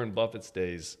like Warren Buffett's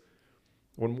days,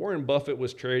 when Warren Buffett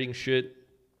was trading shit,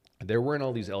 there weren't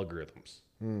all these algorithms.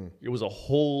 It was a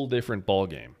whole different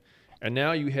ballgame. And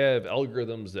now you have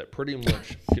algorithms that pretty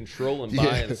much control and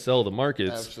buy and sell the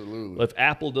markets. Absolutely. If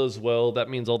Apple does well, that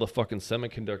means all the fucking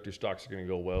semiconductor stocks are going to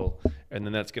go well. And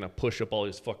then that's going to push up all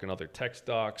these fucking other tech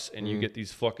stocks. And you get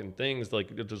these fucking things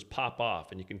like they'll just pop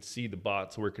off. And you can see the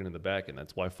bots working in the back. And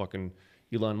that's why fucking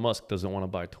Elon Musk doesn't want to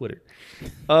buy Twitter.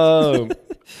 But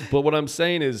what I'm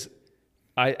saying is,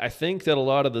 I think that a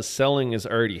lot of the selling has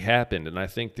already happened, and I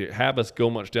think to have us go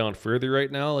much down further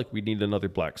right now, like we need another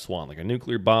black swan. Like a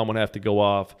nuclear bomb would have to go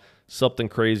off, something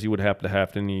crazy would have to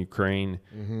happen in Ukraine.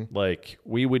 Like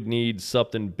we would need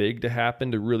something big to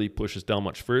happen to really push us down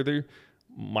much further.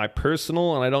 My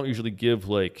personal, and I don't usually give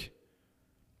like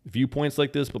viewpoints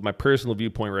like this, but my personal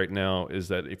viewpoint right now is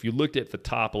that if you looked at the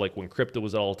top of like when crypto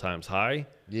was all times high,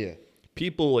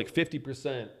 people like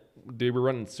 50%. They were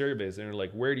running surveys and they're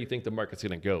like, where do you think the market's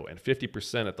going to go? And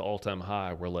 50% at the all-time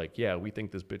high were like, yeah, we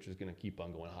think this bitch is going to keep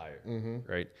on going higher,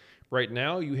 right? Right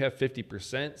now, you have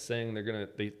 50% saying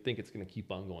they think it's going to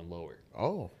keep on going lower.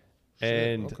 Oh,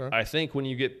 and I think when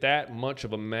you get that much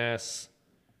of a mass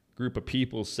group of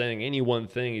people saying any one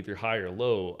thing, either high or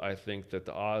low, I think that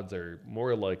the odds are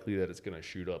more likely that it's going to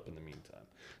shoot up in the meantime.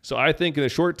 So I think in a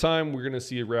short time, we're going to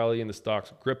see a rally in the stocks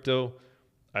of crypto.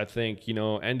 I think, you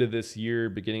know, end of this year,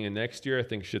 beginning of next year, I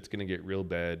think shit's going to get real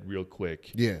bad real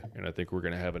quick. Yeah. And I think we're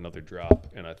going to have another drop,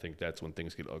 and I think that's when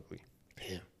things get ugly.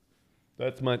 Damn.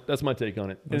 That's my take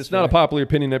on it. And it's not a popular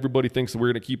opinion. Everybody thinks that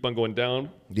we're going to keep on going down.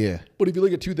 Yeah. But if you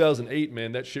look at 2008,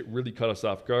 man, that shit really caught us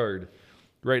off guard.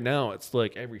 Right now, it's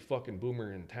like every fucking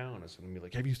boomer in town is going to be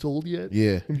like, have you sold yet?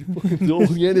 Yeah. Have you fucking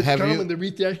sold yet? It's Have coming. you? The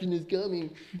recession is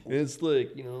coming. And it's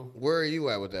like, you know. Where are you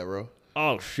at with that, bro?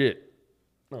 Oh, shit.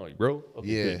 No, bro. Okay,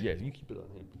 Yeah. good. Yeah, you keep it on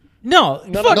him. No,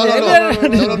 fuck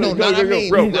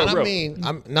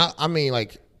No, I mean,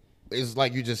 like, it's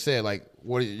like you just said, like,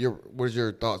 what is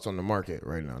your thoughts on the market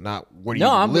right now? Not what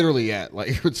are you literally at,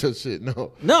 like, it's just shit.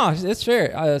 No, that's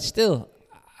fair. Still,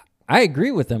 I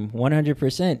agree with them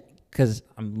 100% because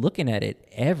I'm looking at it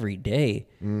every day,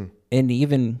 and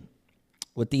even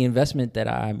with the investment that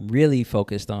I'm really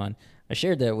focused on, I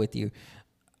shared that with you.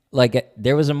 Like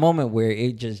there was a moment where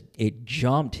it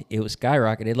jumped, it was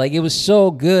skyrocketed. Like it was so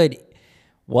good,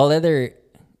 while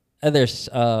other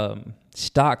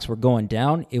stocks were going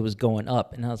down, it was going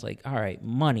up, and I was like, all right,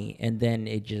 money. And then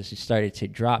it just started to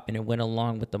drop, and it went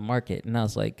along with the market, and I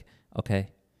was like, okay.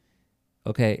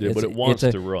 Yeah, but it wants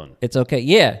to run. It's okay,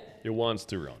 yeah. It wants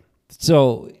to run.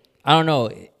 So I don't know.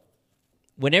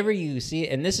 Whenever you see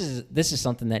it, and this is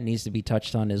something that needs to be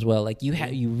touched on as well. Like you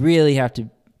really have to.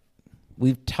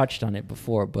 We've touched on it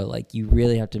before, but like you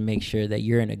really have to make sure that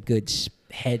you're in a good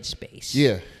headspace.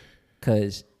 Yeah.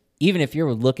 Because even if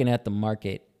you're looking at the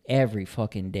market every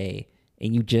fucking day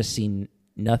and you just see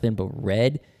nothing but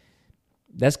red,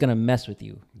 that's gonna mess with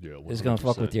you. Yeah, It's gonna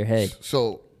fuck 100%. with your head.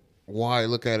 So why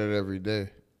look at it every day?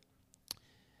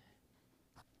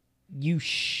 You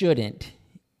shouldn't.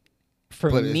 For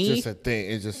But me, it's just a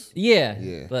thing. It's just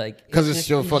yeah, like because it's just-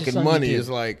 your just fucking something you money. do. It's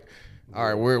like, all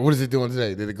right, what is it doing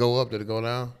today? Did it go up? Did it go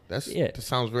down? That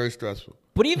sounds very stressful.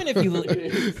 But even if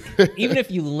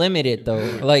you limit it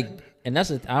though, like, and I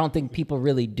don't think people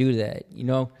really do that. You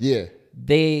know, Yeah,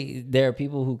 there are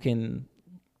people who can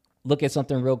look at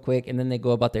something real quick and then they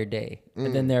go about their day,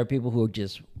 and then there are people who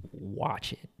just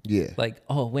watch it. yeah, Like,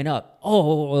 oh, it went up.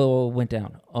 Oh, it went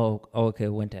down. Oh, okay,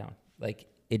 it went down. Like,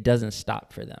 it doesn't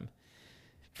stop for them.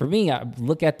 For me, I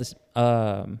look at this.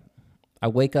 I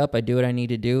wake up, I do what I need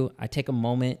to do. I take a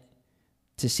moment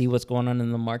to see what's going on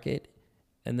in the market,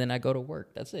 and then I go to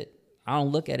work. That's it. I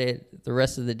don't look at it the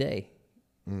rest of the day.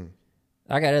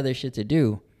 I got other shit to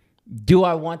do. Do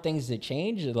I want things to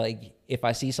change? Like, if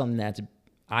I see something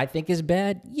I think is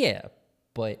bad, yeah,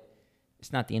 but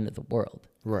it's not the end of the world.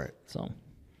 right. So,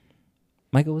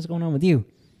 Michael, what's going on with you?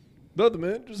 Nothing,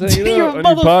 man. Just hanging You're out a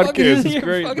on your motherfucker. podcast. It's You're a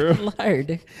great, fucking bro. liar,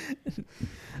 dude.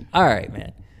 All right,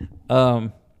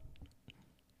 man.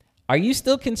 Are you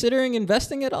still considering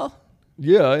investing at all?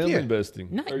 Yeah, I am Yeah. investing.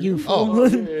 Not Are you, Oh, fool.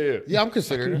 Yeah. Yeah, I'm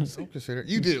considering it. I'm considering.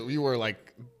 You did. You were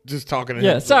like just talking to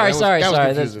Yeah, him. sorry. That was That's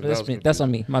confusing. That was me. confusing. That's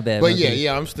on me. My bad. But my yeah, bad.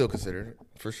 yeah, I'm still considering it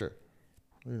for sure.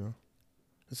 You know,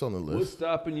 it's on the What's list.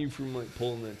 stopping you from like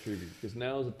pulling that trigger? Because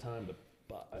now is the time to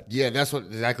buy. Yeah, that's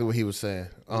exactly what he was saying.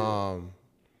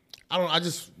 I don't. I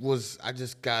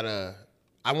just gotta.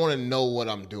 I want to know what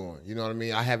I'm doing. You know what I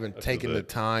mean? I haven't taken the that.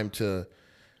 time to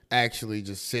actually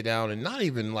just sit down and not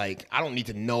even like. I don't need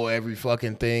to know every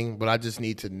fucking thing, but I just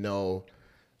need to know,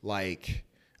 like,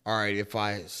 all right, if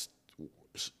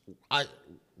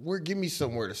give me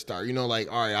somewhere to start. You know,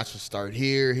 like, all right, I should start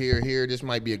here. This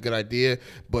might be a good idea,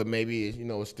 but maybe, you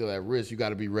know, it's still at risk. You got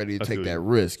to be ready to take feel that you.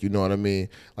 risk. You know what I mean?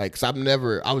 Like, cause I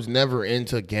was never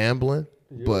into gambling,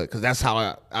 but cause that's how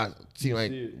I see,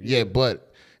 like, see it, yeah,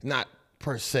 but not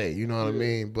per se. You know what I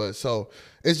mean? But so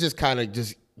it's just kind of I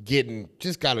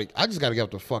just gotta get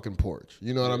off the fucking porch.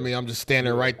 You know what I mean? I'm just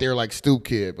standing right there like Stoop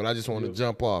Kid, but I just want to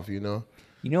jump off. You know?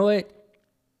 You know what?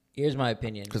 Here's my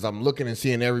opinion. Because I'm looking and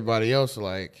seeing everybody else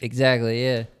like, Exactly.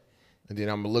 Yeah. and then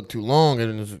I'm gonna look too long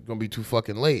and it's gonna be too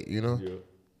fucking late, you know? Yeah.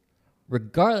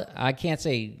 I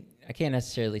can't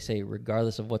necessarily say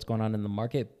regardless of what's going on in the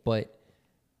market, but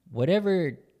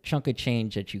whatever chunk of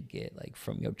change that you get, like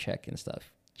from your check and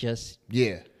stuff, just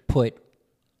Yeah. put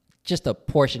just a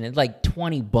portion in, like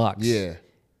 $20. Yeah.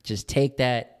 Just take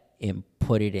that and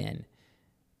put it in.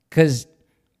 Because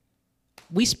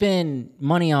we spend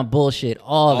money on bullshit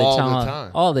all the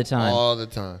time. All the time. All the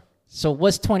time. So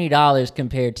what's $20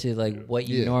 compared to like what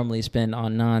you Yeah. normally spend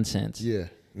on nonsense? Yeah.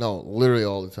 No, literally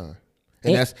all the time.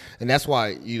 And that's why,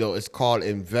 you know, it's called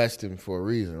investing for a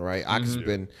reason, right? I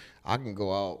can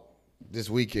go out this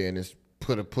weekend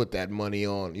and put that money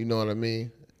on, you know what I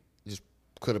mean? Just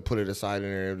could have put it aside in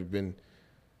there. It would have been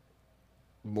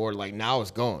more like, now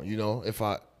it's gone, you know?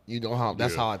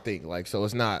 That's how I think. Like, so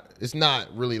it's not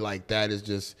really like that. It's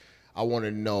just, I want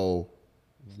to know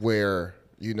where,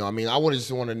 you know, I mean, I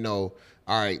just want to know,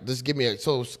 all right, just give me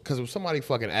because if somebody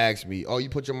fucking asks me, oh, you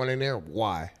put your money in there?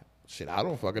 Why? Shit, I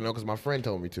don't fucking know because my friend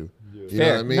told me to. You know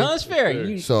Fair. what I mean? No, that's fair. Fair.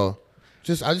 You-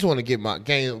 I just want to get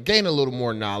gain a little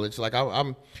more knowledge. Like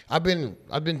I've been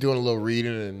doing a little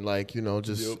reading and like, you know,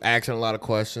 just asking a lot of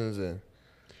questions and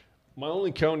My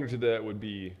only counter to that would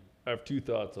be, I have two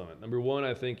thoughts on it. Number one,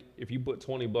 I think if you put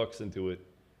 $20 into it,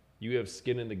 you have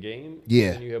skin in the game.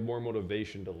 Yeah. And you have more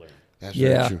motivation to learn. that's Yeah.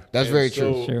 very true. That's And very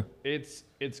so true. True.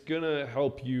 It's gonna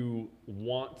help you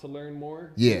want to learn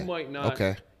more. Yeah. You might not.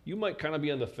 Okay. You might kind of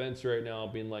be on the fence right now,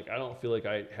 being like, I don't feel like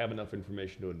I have enough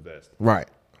information to invest. Right.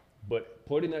 But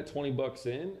putting that $20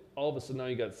 in, all of a sudden now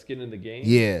you got skin in the game.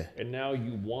 Yeah. And now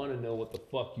you want to know what the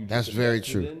fuck you. That's just very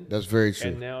invested true. in, That's very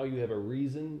true. And now you have a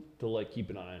reason to like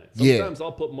keep an eye on it. Yeah. Sometimes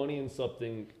I'll put money in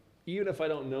something, even if I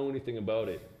don't know anything about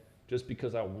it, just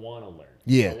because I want to learn.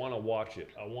 Yeah. I want to watch it.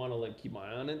 I want to like keep my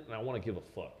eye on it, and I want to give a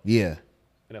fuck. Yeah.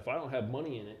 And if I don't have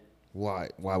money in it, Why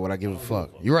would I give a fuck?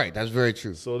 You're right. That's very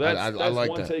true. so that's I like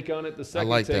one that. take on it. The second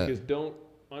like take that. is don't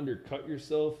undercut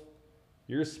yourself.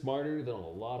 You're smarter than a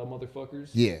lot of motherfuckers.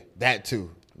 Yeah, that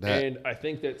too. That And I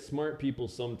think that smart people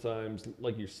sometimes,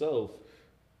 like yourself,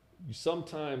 you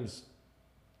sometimes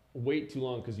wait too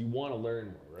long because you want to learn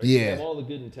more, right? You Yeah. have all the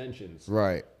good intentions.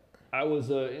 right. I was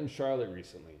in Charlotte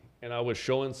recently, and I was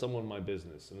showing someone my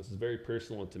business, and this is very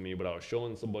personal to me, but I was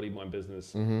showing somebody my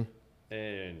business, Mm-hmm.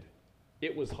 and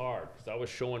it was hard because I was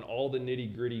showing all the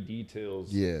nitty gritty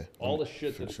details, Yeah. all the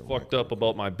shit that's sure fucked up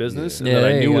about my business, Yeah, and that there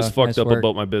I you knew go. was fucked Nice up work.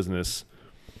 about my business.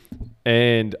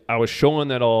 And I was showing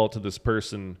that all to this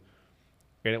person,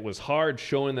 and it was hard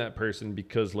showing that person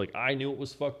because, like, I knew it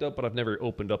was fucked up, but I've never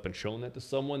opened up and shown that to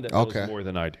someone that knows more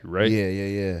than I do, right?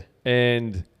 Yeah.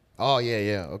 And oh,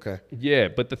 yeah. Okay. yeah,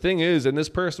 but the thing is, and this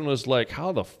person was like,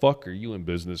 how the fuck are you in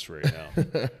business right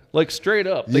now? Like, straight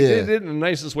up. Like, they did it in the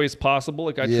nicest ways possible.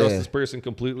 Like, I trust this person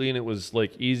completely, and it was,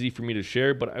 like, easy for me to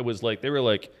share. But I was like, they were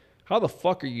like, how the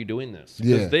fuck are you doing this?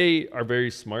 Because they are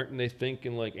very smart, and they think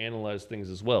and, like, analyze things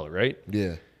as well, right?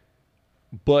 Yeah.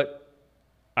 But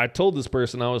I told this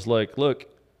person, I was like, look,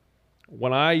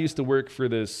 when I used to work for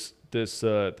this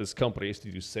company, I used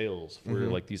to do sales for,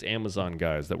 like, these Amazon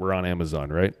guys that were on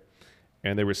Amazon, right?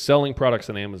 And they were selling products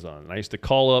on Amazon. And I used to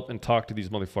call up and talk to these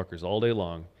motherfuckers all day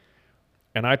long.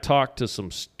 And I talked to some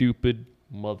stupid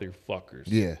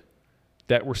motherfuckers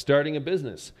that were starting a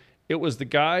business. It was the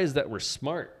guys that were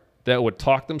smart, that would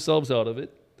talk themselves out of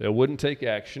it, that wouldn't take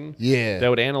action, that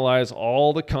would analyze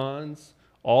all the cons,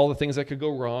 all the things that could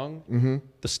go wrong.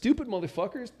 The stupid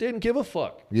motherfuckers didn't give a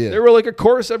fuck. They were like, of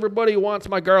course everybody wants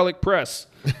my garlic press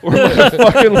or my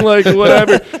fucking, like,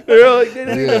 whatever. They were like, they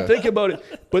didn't even think about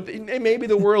it. But maybe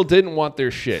the world didn't want their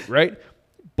shit, right?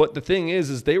 But the thing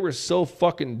is they were so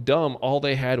fucking dumb, all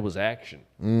they had was action.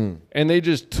 And they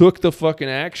just took the fucking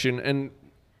action, and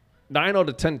 9 out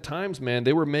of 10 times, man,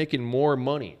 they were making more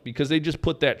money because they just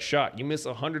put that shot. You miss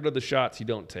 100 of the shots you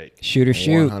don't take. Shoot or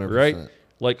shoot. 100%. Right?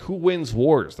 Like, who wins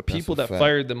wars? The people that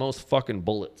fired the most fucking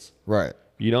bullets. Right.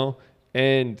 You know?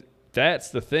 And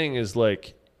that's the thing is,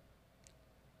 like,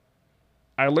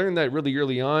 I learned that really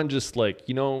early on, just like,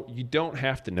 you know, you don't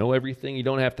have to know everything. You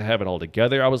don't have to have it all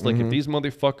together. I was like, if these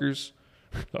motherfuckers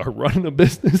are running a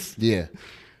business,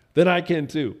 then I can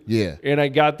too. Yeah. And I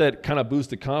got that kind of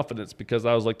boost of confidence because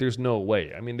I was like, there's no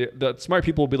way. I mean, the smart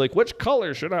people will be like, which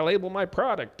color should I label my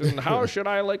product? And how should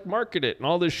I, like, market it? And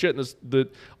all this shit. And the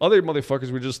other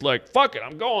motherfuckers were just like, fuck it,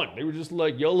 I'm going. They were just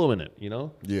like YOLOing it, you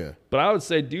know? Yeah. But I would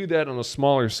say do that on a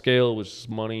smaller scale, which is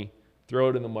money. Throw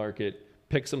it in the market.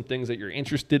 Pick some things that you're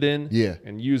interested in. Yeah.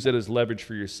 And use it as leverage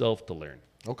for yourself to learn.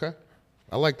 Okay.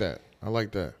 I like that.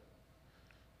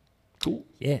 Cool.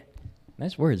 Yeah.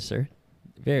 Nice words, sir.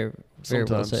 Very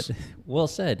well said. Well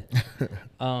said.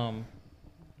 Yeah,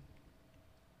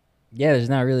 there's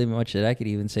not really much that I could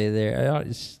even say there. I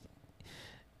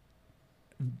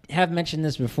have mentioned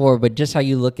this before, but just how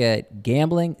you look at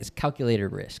gambling is calculated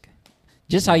risk.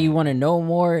 Just how you want to know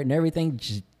more and everything,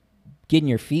 just getting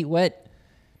your feet wet.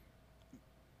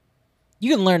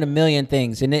 You can learn a million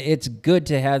things, and it's good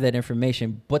to have that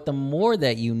information. But the more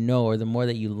that you know or the more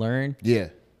that you learn,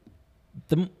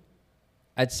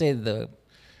 I'd say the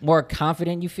more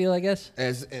confident you feel, I guess.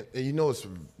 And you know what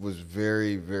was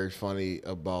very, very funny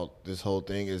about this whole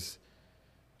thing is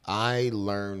I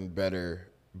learn better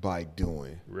by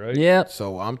doing. Right? Yeah.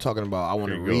 So I'm talking about I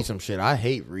want to read some shit. I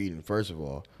hate reading, first of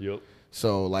all. Yep.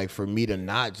 So, like, for me to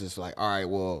not just like, all right,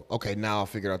 well, okay, now I'll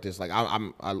figure out this. Like,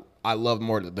 I love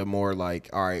the more like,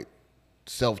 all right,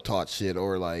 self-taught shit,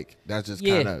 or like that's just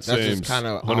kind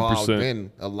of how I've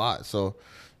been a lot. So,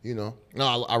 you know,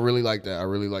 no, I really like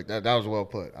that. That was well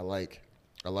put. I like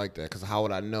that because how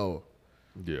would I know?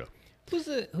 Yeah. Who's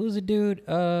the dude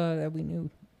that we knew?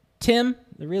 Tim,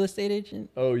 the real estate agent.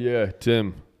 Oh yeah,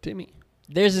 Timmy.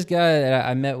 There's this guy that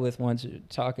I met with once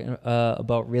talking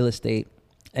about real estate.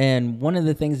 And one of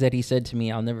the things that he said to me,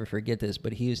 I'll never forget this,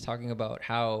 but he was talking about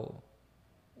how,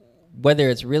 whether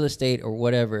it's real estate or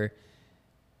whatever,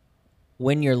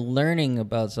 when you're learning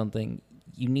about something,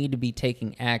 you need to be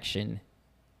taking action.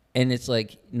 And it's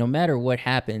like, no matter what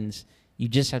happens, you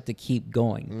just have to keep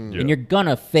going. And you're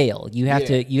gonna fail. You have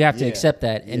to accept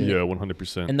that. And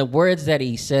 100%. And the words that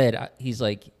he said, he's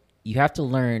like, you have to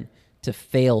learn to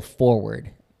fail forward.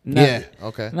 Okay.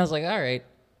 And I was like, all right.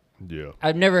 Yeah.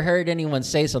 I've never heard anyone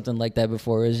say something like that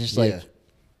before. It was just like,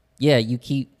 you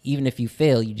keep, even if you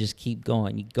fail, you just keep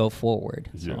going. You go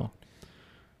forward. Yeah. So.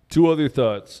 2 other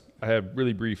thoughts I have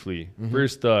really briefly.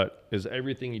 First thought is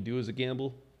everything you do is a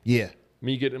gamble. Yeah.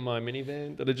 Me getting in my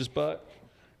minivan that I just bought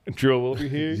and drove over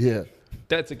here.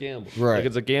 That's a gamble. Right. Like,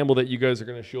 it's a gamble that you guys are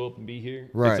going to show up and be here.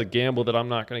 Right. It's a gamble that I'm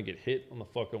not going to get hit on the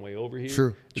fucking way over here.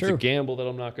 True. It's a gamble that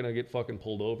I'm not going to get fucking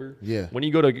pulled over. Yeah. When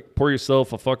you go to pour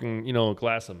yourself a fucking,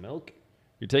 glass of milk,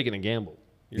 you're taking a gamble.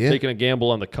 You're taking a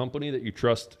gamble on the company that you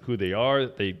trust who they are,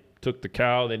 that they took the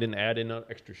cow, they didn't add in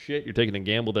extra shit. You're taking a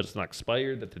gamble that it's not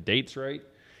expired, that the date's right.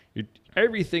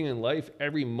 Everything in life,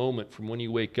 every moment from when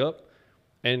you wake up,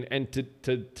 and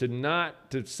to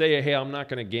not to say, hey, I'm not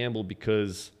going to gamble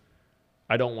because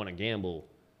I don't want to gamble,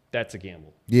 that's a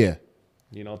gamble. Yeah.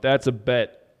 That's a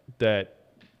bet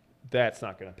that's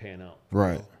not going to pan out.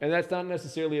 Right. And that's not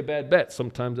necessarily a bad bet.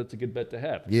 Sometimes that's a good bet to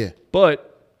have. Yeah. But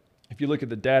if you look at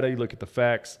the data, you look at the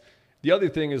facts. The other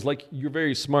thing is, like, you're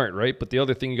very smart, right? But the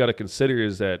other thing you got to consider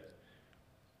is that,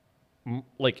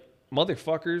 like,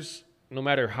 motherfuckers, no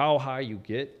matter how high you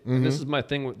get, and this is my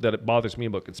thing that it bothers me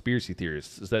about conspiracy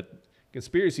theorists, is that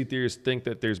conspiracy theorists think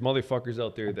that there's motherfuckers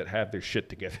out there that have their shit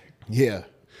together. Yeah.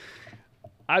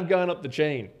 I've gone up the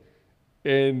chain,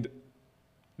 and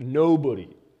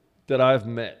nobody that I've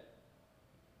met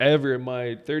ever in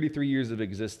my 33 years of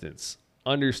existence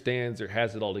understands or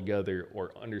has it all together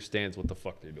or understands what the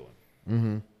fuck they're doing.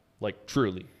 Mm-hmm. Like,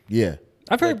 truly. Yeah.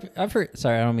 I've heard.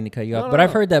 Sorry, I don't mean to cut you off, No, but no, I've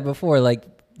no. heard that before. Like,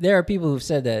 there are people who've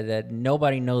said that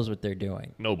nobody knows what they're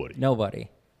doing. Nobody.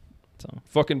 So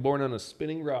Fucking born on a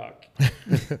spinning rock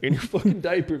in your fucking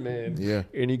diaper, man. Yeah.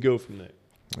 And you go from there.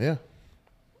 Yeah.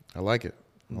 I like it.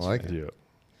 I like it. Yeah.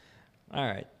 all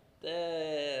right,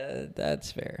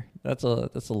 that's fair. That's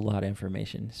a lot of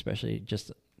information, especially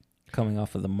just coming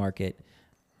off of the market.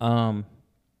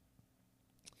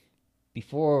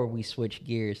 Before we switch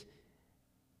gears,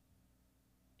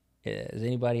 does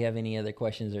anybody have any other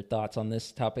questions or thoughts on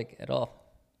this topic at all?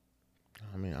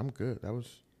 I mean, I'm good. That was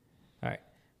All right,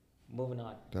 moving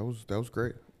on. that was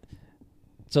great.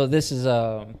 So this is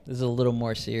a little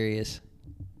more serious.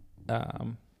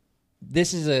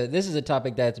 This is a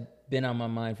topic that's been on my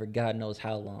mind for God knows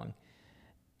how long.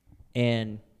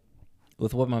 And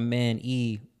with what my man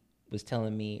E was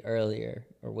telling me earlier,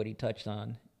 or what he touched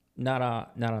on, not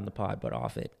on the pod, but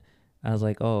off it, I was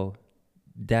like, oh,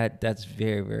 that's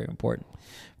very, very important.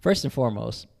 First and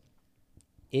foremost,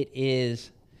 it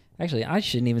is actually, I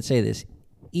shouldn't even say this.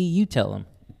 E, you tell him.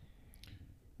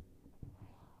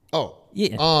 Oh.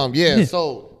 Yeah. Yeah.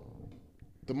 So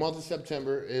the month of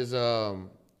September is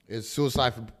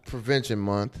Suicide Prevention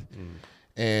Month,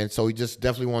 and so we just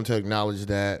definitely want to acknowledge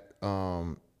that.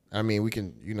 I mean, we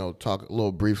can talk a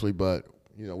little briefly, but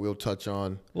we'll touch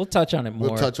on it more.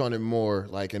 We'll touch on it more,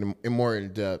 like in more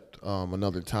in depth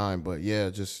another time. But yeah,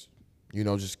 just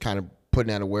kind of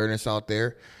putting that awareness out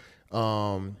there. We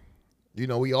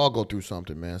all go through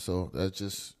something, man. So that's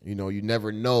just, you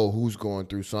never know who's going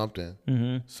through something.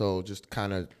 Mm-hmm. So just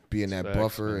kind of being that Facts,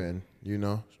 buffer, man.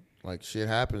 and like shit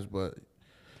happens, but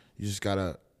you just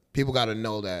people gotta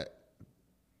know that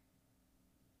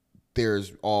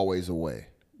there's always a way.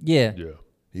 Yeah.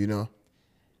 Yeah.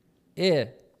 Yeah.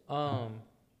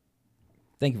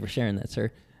 Thank you for sharing that,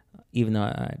 sir. Even though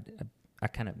I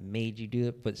kind of made you do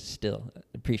it, but still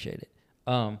appreciate it.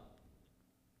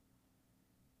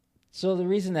 So the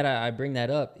reason that I bring that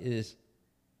up is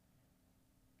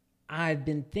I've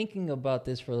been thinking about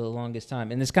this for the longest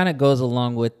time, and this kind of goes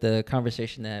along with the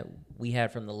conversation that we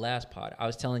had from the last pod. I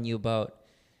was telling you about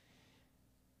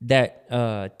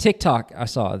that TikTok I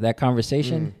saw, that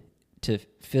conversation. To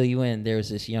fill you in, there was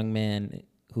this young man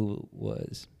who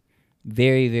was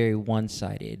very, very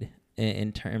one-sided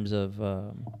in terms of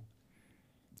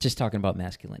just talking about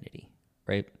masculinity,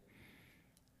 right?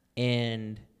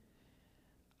 And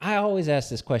I always ask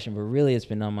this question, but really it's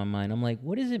been on my mind. I'm like,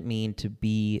 what does it mean to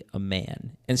be a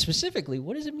man? And specifically,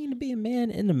 what does it mean to be a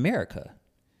man in America?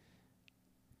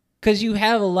 Because you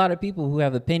have a lot of people who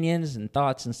have opinions and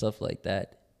thoughts and stuff like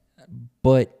that.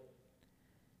 But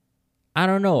I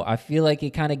don't know. I feel like it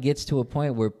kind of gets to a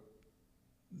point where,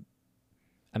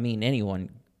 I mean, anyone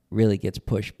really gets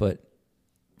pushed. But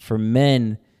for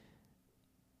men,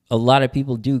 a lot of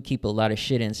people do keep a lot of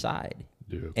shit inside.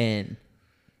 Yeah. And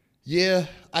Yeah,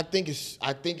 I think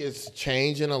it's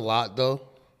changing a lot though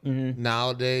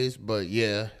nowadays. But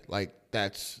yeah, like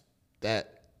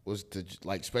that was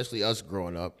especially us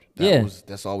growing up.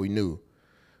 That's all we knew.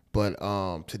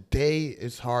 But today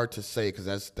it's hard to say because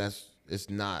it's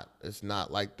not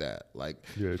like that. Like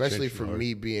especially for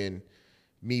me being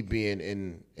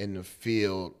in the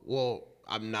field. Well,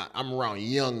 I'm around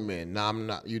young men. Now I'm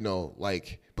not,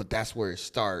 but that's where it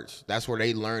starts. That's where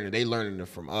they learn it. They learning it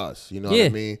from us. You know what I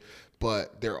mean?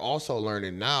 But they're also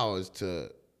learning now is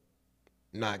to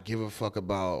not give a fuck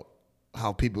about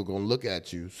how people gonna look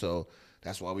at you. So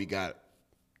that's why we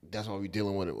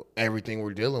dealing with it, everything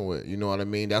we're dealing with. You know what I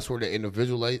mean? That's where the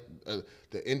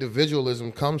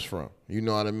individualism comes from. You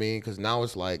know what I mean? Because now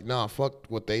it's like, nah, fuck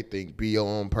what they think. Be your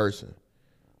own person.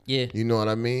 yeah, You know what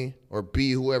I mean? Or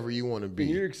be whoever you want to In be.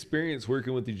 your experience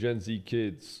working with the Gen Z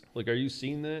kids, like, are you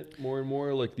seeing that more and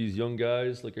more? Like these young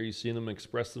guys, like, are you seeing them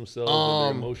express themselves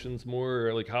and their emotions more,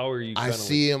 or like, how are you? I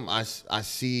see them. I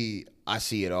see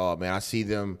it all, man. I see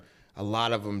them. A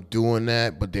lot of them doing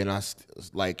that, but then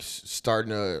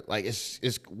starting to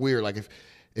it's weird. Like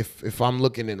if I'm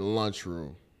looking in the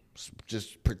lunchroom,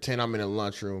 just pretend I'm in a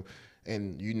lunchroom,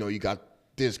 and you got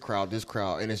this crowd,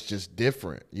 and it's just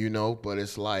different, But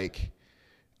it's like,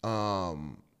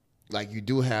 like you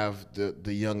do have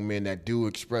the young men that do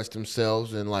express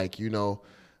themselves and like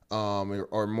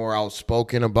are more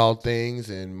outspoken about things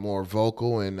and more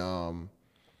vocal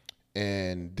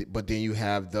but then you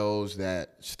have those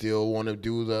that still want to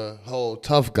do the whole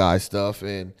tough guy stuff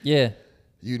and Yeah.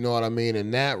 you know what I mean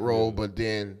in that role. But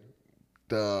then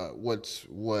what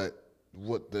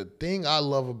the thing I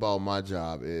love about my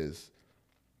job is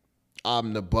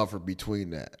I'm the buffer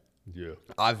between that. Yeah.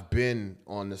 I've been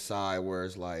on the side where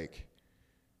it's like,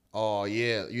 oh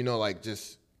yeah, like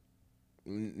just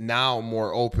now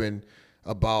more open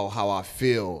about how I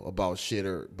feel about shit.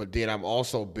 But then I've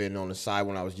also been on the side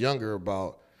when I was younger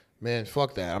about, man,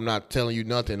 fuck that. I'm not telling you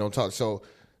nothing. Don't talk.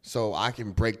 So I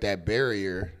can break that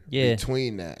barrier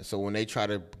between that. So when they try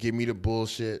to give me the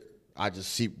bullshit, I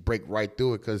just break right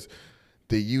through it because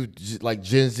the youth, like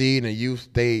Gen Z and the youth,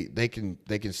 they can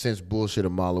sense bullshit a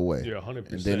mile away. Yeah,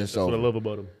 100%. And then it's That's what I over. love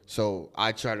about them. So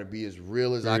I try to be as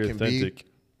real as I Very can authentic.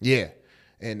 be. Yeah.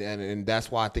 And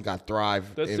that's why I think I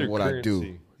thrive That's in their what I do.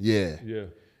 currency. Yeah. Yeah.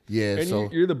 Yeah. And So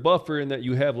you're the buffer in that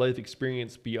you have life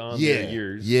experience beyond their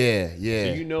years. Yeah. So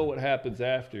Yeah. you know what happens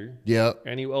after. Yep.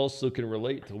 And you also can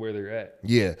relate to where they're at.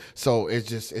 Yeah. So it's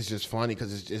just funny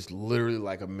because it's just literally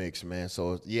like a mix, man.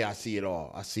 So yeah, I see it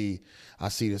all. I see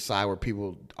the side where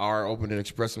people are open and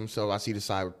express themselves. I see the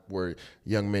side where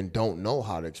young men don't know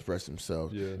how to express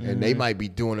themselves. Yeah. And they might be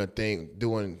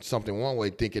doing something one way,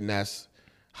 thinking that's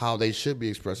how they should be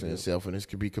expressing themselves, and this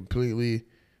could be completely.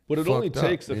 But it only fucked up,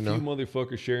 takes a you few know?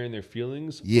 motherfuckers sharing their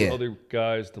feelings Yeah. for other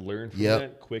guys to learn from Yep.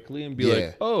 that quickly and be Yeah.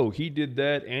 like, oh, he did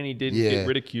that and he didn't Yeah. get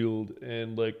ridiculed.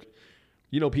 And like,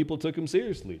 people took him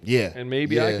seriously. Yeah. And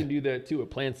maybe I Yeah. can do that too. It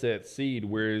plants that seed.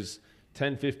 Whereas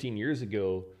 10, 15 years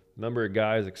ago, the number of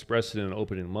guys expressing and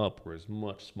opening them up was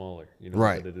much smaller,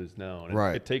 Right. than it is now. And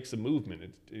Right. it takes a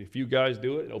movement. If you guys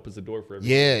do it, it opens the door for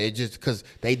everyone. Yeah, it just because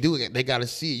they do it, they got to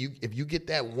see you. If you get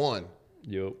that one,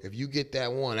 Yep.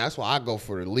 that's why I go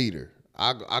for the leader.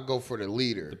 I go for the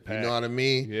leader. You pack. know what I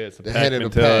mean? Yeah, it's a the pack head of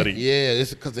mentality. the pack. Yeah,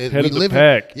 it's because we Head of the live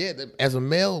pack. as a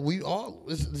male,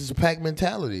 this is a pack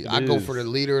mentality. I go for the is.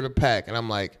 leader of the pack, and I'm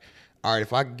like, all right,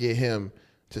 if I can get him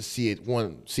to see it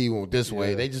this way,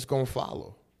 Yeah. they just gonna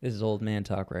follow. This is old man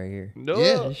talk right here. No.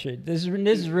 Yeah. This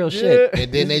is real shit.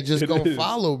 And then they just It gonna is.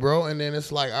 follow, bro. And then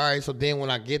it's like, all right. So then when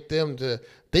I get them to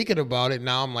thinking about it,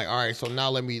 now I'm like, all right. So now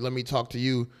let me talk to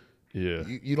you. Yeah.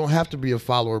 You don't have to be a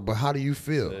follower, but how do you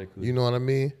feel? Exactly. You know what I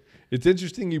mean? It's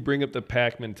interesting you bring up the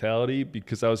pack mentality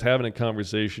because I was having a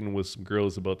conversation with some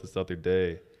girls about this the other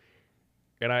day.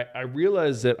 And I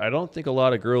realized that I don't think a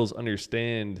lot of girls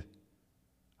understand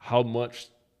how much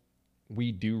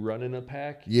we do run in a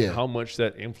pack. Yeah. How much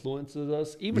that influences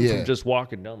us, even Yeah. from just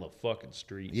walking down the fucking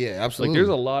street. Yeah, Like absolutely. there's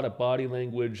a lot of body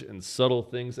language and subtle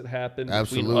things that happen between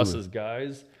Absolutely. us as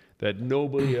guys that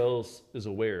nobody else is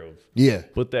aware of. Yeah.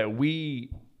 But that we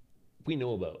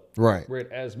know about. Right. Right,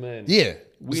 as men. Yeah.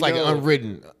 We It's like know-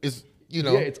 unwritten. It's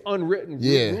Yeah, it's unwritten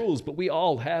Yeah. rules, but we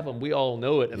all have them. We all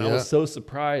know it. And I Yeah. was so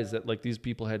surprised that like these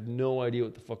people had no idea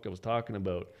what the fuck I was talking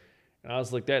about. And I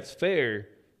was like, that's fair,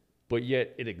 but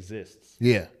yet it exists.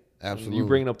 Yeah. Absolutely. You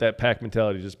bringing up that pack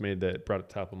mentality just brought it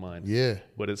top of mind. Yeah.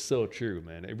 But it's so true,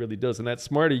 man. It really does. And that's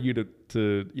smart of you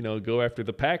to go after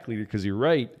the pack leader because you're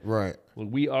right. Right. Well,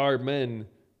 we are men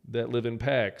that live in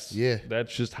packs. Yeah.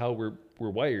 That's just how we're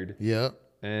wired. Yeah.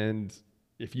 And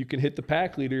if you can hit the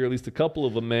pack leader, or at least a couple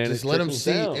of them, man, Just it let them trickles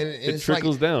see. down. And it it's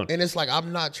trickles down. And it's like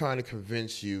I'm not trying to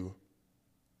convince you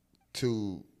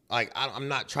to I'm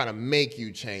not trying to make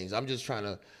you change. I'm just trying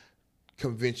to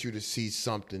convince you to see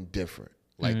something different.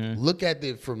 Like look at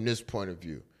it from this point of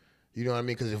view. You know what I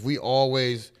mean? Because if we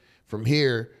always from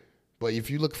here, but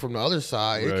if you look from the other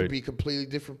side, it Right. could be a completely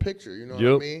different picture. You know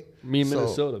Yep. what I mean? Me in So-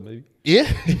 Minnesota, maybe.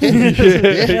 Yeah.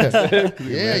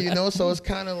 Yeah, so it's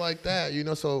kind of like that,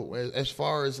 so as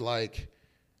far as like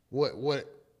what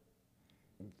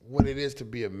it is to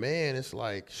be a man, it's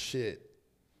like shit.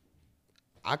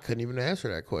 I couldn't even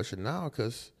answer that question now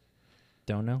cuz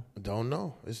Don't know. I don't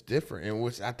know. It's different. And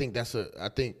which I think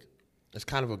it's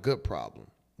kind of a good problem.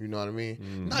 You know what I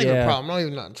mean? Not even a Yeah. problem.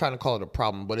 I'm not trying to call it a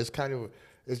problem, but it's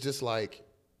just like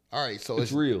all right, so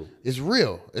It's real. It's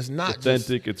real. It's not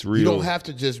Authentic, it's You real. don't have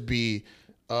to just be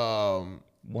One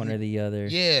or the other.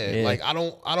 yeah, like I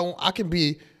don't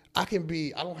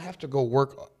have to go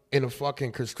work in a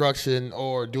fucking construction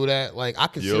or do that. Like I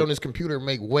can sit Yep. on this computer and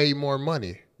make way more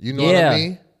money. You know what Yeah. I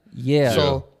mean? Yeah.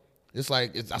 So it's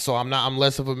like I'm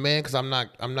less of a man because I'm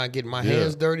not getting my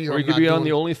hands dirty or Or you I'm could not be on the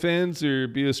doing- OnlyFans or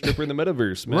be a stripper in the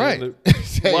metaverse, man. Right.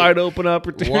 The wide open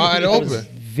opportunity. Wide That was open.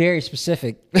 very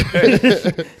specific.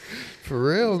 For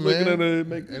real, Looking man. at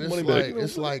make And money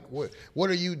it's back. like what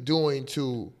are you doing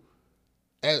to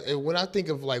and when I think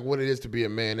of like what it is to be a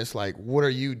man, it's like, what are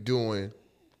you doing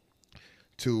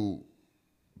to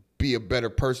be a better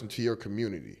person to your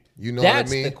community? You know That's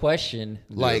what I mean? the question.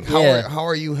 Like, Yeah. how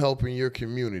are you helping your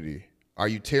community? Are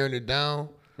you tearing it down?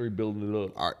 Or you building it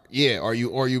up? Are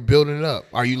you building it up?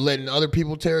 Are you letting other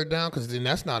people tear it down? Because then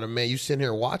that's not a man. You sitting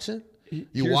here watching? You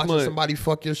Here's watching my- somebody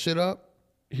fuck your shit up?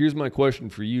 Here's my question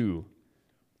for you.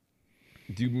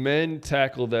 Do men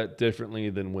tackle that differently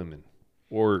than women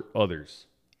or others?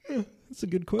 That's a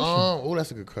good question.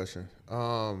 That's a good question.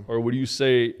 Or would you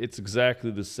say it's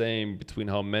exactly the same between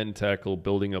how men tackle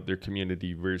building up their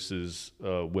community versus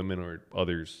women or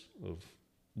others of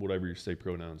whatever you say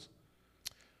pronouns?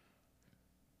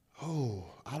 Oh,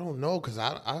 I don't know, because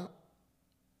I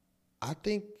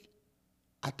think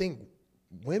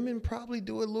women probably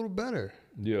do it a little better.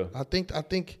 Yeah. I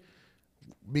think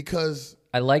because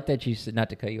I like that you said, not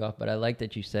to cut you off, but I like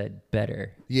that you said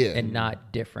better, Yeah. and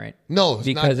not different. no, it's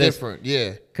Because not it's- different.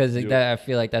 Yeah. Because I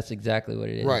feel like that's exactly what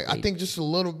it is. Right. I Like, think just a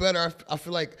little better. I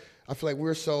feel like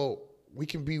we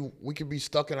can be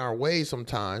stuck in our ways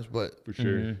sometimes, but For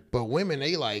sure. but women,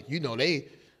 they like,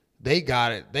 they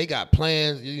got it. They got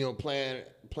plans,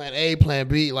 plan A, plan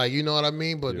B, like, you know what I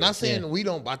mean? But not saying we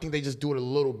don't, but I think they just do it a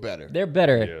little better. they're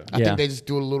better. Yeah. I think they just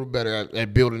do it a little better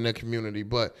at building their community.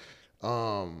 But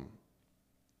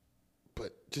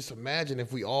just imagine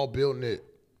if we all building it,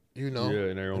 in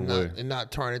our own and way. and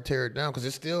not trying to tear it down. Because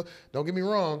it's still, don't get me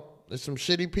wrong, there's some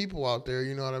shitty people out there,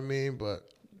 you know what I mean?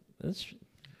 But That's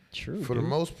true. for the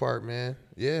most part, man,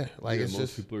 like Yeah, it's most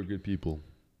just people are good people.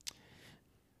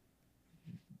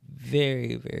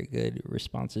 Very, very good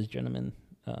responses, gentlemen.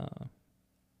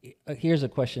 Here's a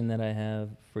question that I have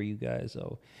for you guys,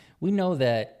 though. We know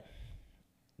that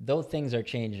though things are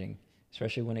changing,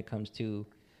 especially when it comes to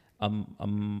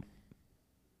an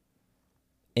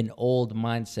old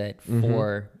mindset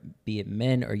for be it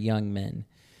men or young men.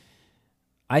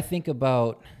 I think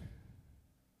about,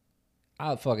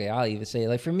 I'll even say it.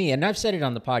 Like for me, and I've said it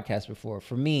on the podcast before,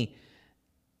 for me,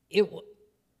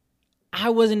 I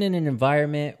wasn't in an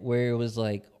environment where it was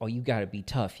like, oh, you got to be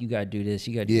tough. You got to do this.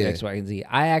 You got to do X, Y, and Z.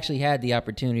 I actually had the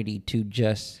opportunity to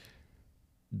just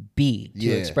to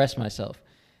express myself.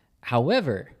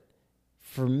 However,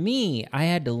 for me, I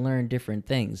had to learn different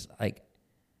things. Like,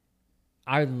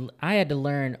 I had to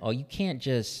learn, you can't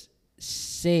just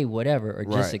say whatever or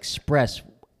just express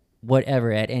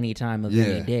whatever at any time of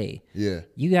any day. Yeah.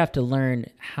 You have to learn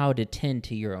how to tend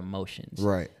to your emotions.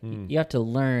 Right. You have to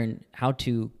learn how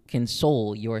to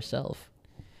console yourself.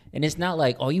 And it's not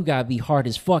like, you got to be hard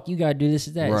as fuck. You got to do this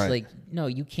and that. Right. It's like, no,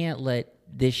 you can't let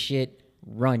this shit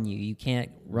run you. You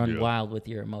can't run wild with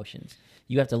your emotions.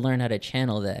 You have to learn how to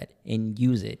channel that and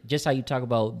use it. Just how you talk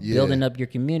about building up your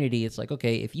community. It's like,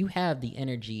 okay, if you have the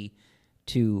energy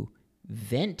to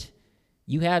vent,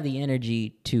 you have the energy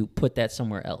to put that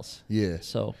somewhere else. Yeah.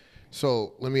 So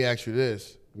let me ask you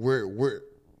this: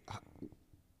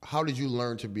 how did you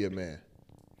learn to be a man?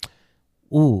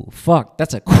 ooh, fuck,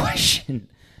 that's a question.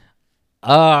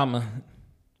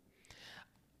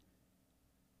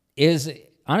 Is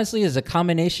a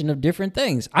combination of different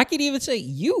things. I could even say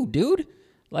you, dude.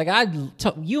 Like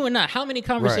you and I, how many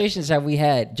conversations have we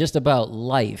had just about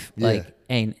life? Yeah. Like,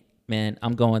 hey, man,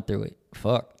 I'm going through it.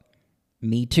 Fuck.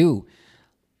 Me too.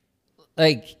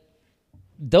 Like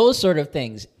those sort of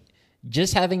things.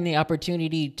 Just having the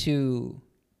opportunity to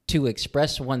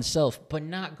express oneself, but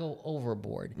not go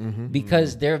overboard.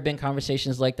 Because there have been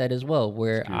conversations like that as well,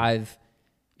 where I've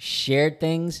shared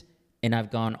things and I've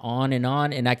gone on,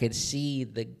 and I could see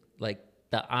the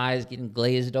eyes getting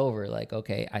glazed over. Like,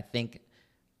 okay, I think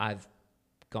I've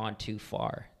gone too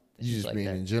far. You just like mean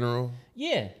that. in general?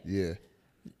 Yeah. Yeah.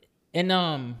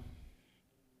 And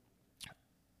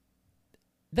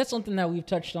that's something that we've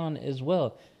touched on as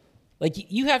well. Like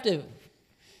you have to,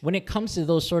 when it comes to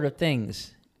those sort of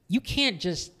things, you can't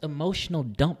just emotional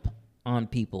dump on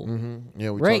people. Yeah,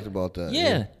 we Right? talked about that.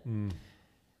 Yeah.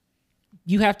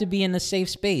 You have to be in a safe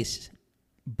space.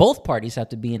 Both parties have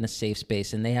to be in a safe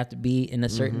space, and they have to be in a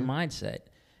certain mindset.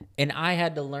 And I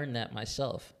had to learn that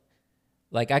myself.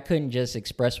 Like, I couldn't just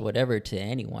express whatever to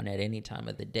anyone at any time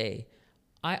of the day.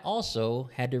 I also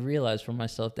had to realize for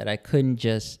myself that I couldn't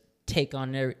just take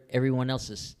on everyone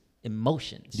else's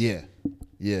emotions. Yeah.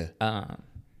 Yeah.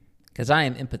 Because I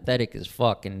am empathetic as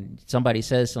fuck, and somebody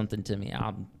says something to me,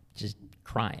 I'm just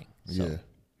crying. So.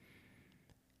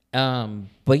 Yeah.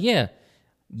 But yeah,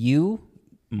 you,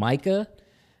 Micah,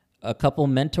 a couple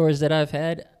mentors that I've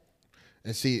had.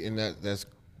 And see, and that's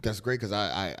great, because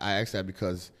I asked that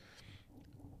because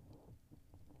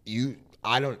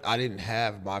I didn't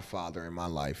have my father in my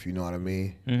life, you know what I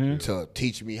mean, to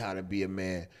teach me how to be a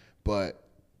man. But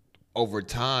over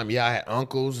time, yeah, I had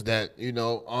uncles that,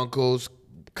 uncles,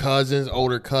 cousins,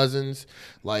 older cousins,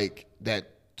 like that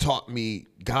taught me,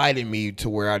 guided me to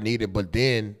where I needed. But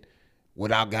then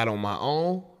when I got on my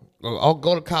own, I'll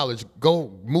go to college,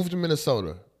 go move to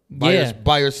Minnesota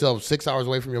by yourself, 6 hours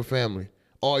away from your family,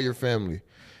 all your family.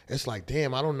 It's like,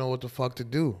 damn, I don't know what the fuck to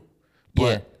do.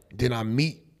 But then I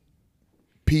meet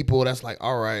people that's like,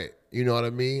 all right, you know what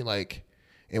I mean? Like,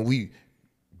 and we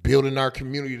building our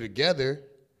community together.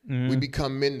 We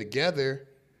become men together,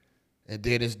 and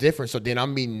then it's different. So then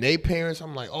I'm meeting their parents.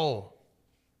 I'm like, oh,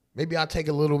 maybe I'll take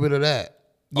a little bit of that.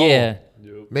 Yeah.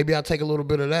 Oh, maybe I'll take a little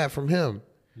bit of that from him.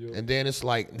 Yep. And then it's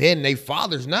like, then they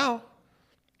fathers now.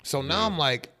 So now I'm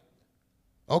like,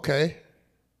 okay,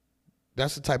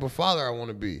 that's the type of father I want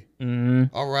to be.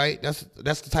 All right, that's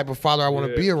the type of father I want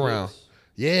to be around. Yes.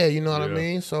 Yeah, you know what I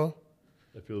mean? So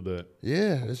I feel that.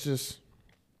 Yeah, it's just,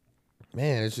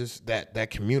 man, it's just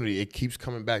that community. It keeps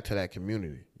coming back to that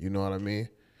community. You know what I mean?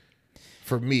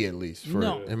 For me, at least,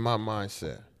 in my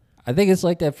mindset. I think it's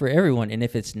like that for everyone, and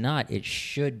if it's not, it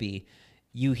should be.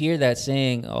 You hear that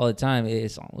saying all the time.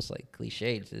 It's almost like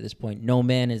cliche to this point. No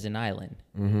man is an island.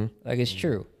 Like, it's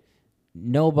true.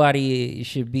 Nobody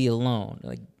should be alone.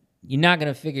 Like, you're not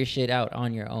gonna figure shit out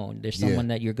on your own. There's someone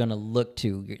that you're gonna look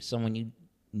to. Someone you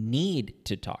need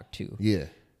to talk to. Yeah.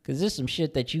 Because there's some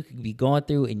shit that you could be going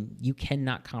through and you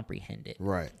cannot comprehend it.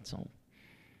 Right. So,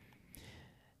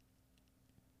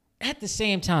 at the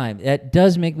same time, that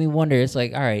does make me wonder. It's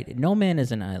like, all right, no man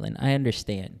is an island. I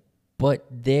understand. But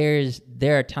there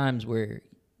are times where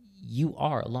you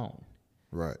are alone.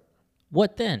 Right.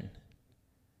 What then?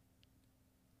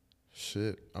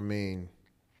 Shit. I mean,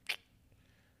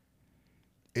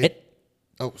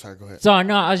 oh, sorry. Go ahead. So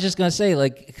no, I was just gonna say,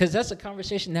 like, because that's a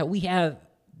conversation that we've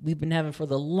been having for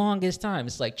the longest time.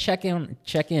 It's like check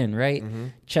in, right?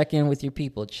 Check in with your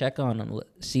people, check on them,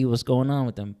 see what's going on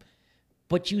with them.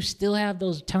 But you still have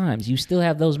those times. You still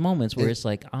have those moments where it's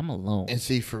like, I'm alone. And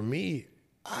see, for me,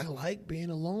 I like being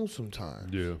alone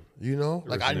sometimes. Yeah. You know?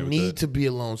 Like, I need to be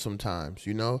alone sometimes,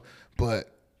 you know?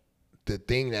 But the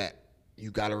thing that you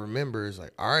got to remember is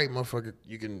like, all right, motherfucker,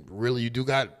 you do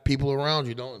got people around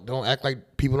you. Don't act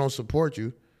like people don't support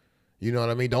you. You know what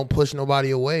I mean? Don't push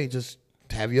nobody away. Just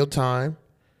have your time,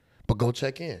 but go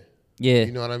check in. Yeah.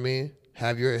 You know what I mean?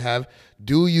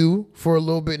 Do you for a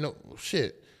little bit. No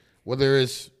shit. Whether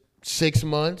it's 6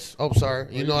 months. Oh, sorry.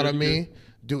 You know what I mean?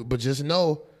 But just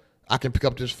know I can pick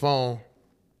up this phone.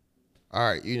 All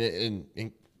right,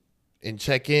 and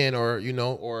check in,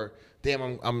 or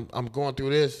damn, I'm going through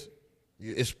this.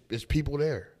 It's people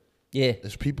there. Yeah.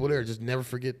 There's people there. Just never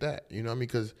forget that. You know what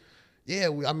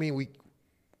I mean? Because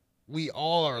we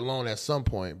all are alone at some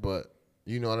point, but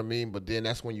you know what I mean? But then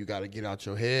that's when you got to get out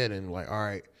your head and like, all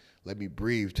right, let me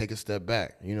breathe, take a step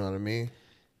back. You know what I mean?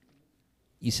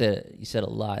 You said a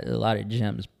lot of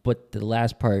gems, but the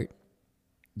last part,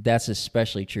 that's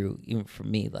especially true even for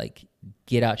me. Like,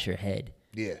 get out your head.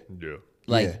 Yeah. Yeah.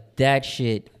 Like that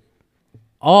shit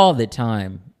all the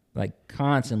time, like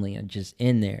constantly, and just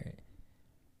in there.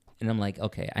 And I'm like,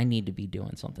 okay, I need to be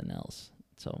doing something else.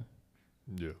 So,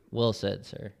 well said,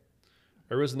 sir.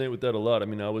 I resonate with that a lot. I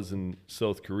mean, I was in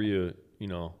South Korea,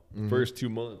 first 2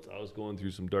 months, I was going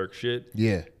through some dark shit.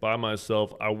 Yeah. By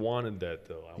myself. I wanted that,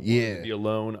 though. I wanted to be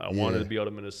alone. I wanted to be out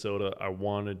of Minnesota. I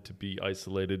wanted to be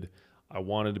isolated. I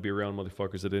wanted to be around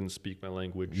motherfuckers that didn't speak my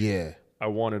language. Yeah. I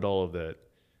wanted all of that.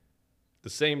 At the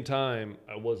same time,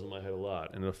 I was in my head a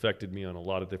lot, and it affected me on a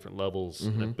lot of different levels.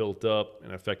 And it built up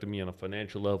and affected me on a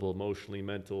financial level, emotionally,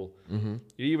 mental.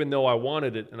 Even though I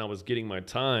wanted it and I was getting my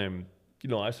time,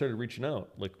 I started reaching out.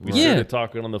 Like, we started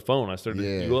talking on the phone. I started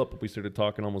to you up. We started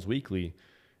talking almost weekly.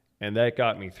 And that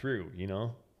got me through,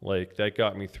 Like, that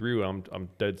got me through. I'm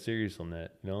dead serious on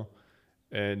that,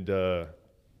 And,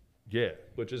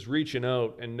 but just reaching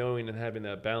out and knowing and having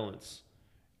that balance,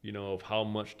 of how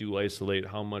much do you isolate,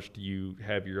 how much do you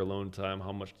have your alone time,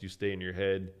 how much do you stay in your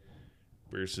head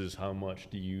versus how much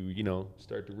do you,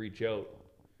 start to reach out.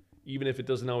 Even if it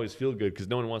doesn't always feel good, because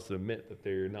no one wants to admit that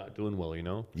they're not doing well,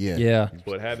 Yeah.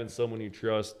 But having someone you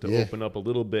trust to open up a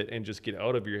little bit and just get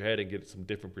out of your head and get some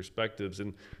different perspectives.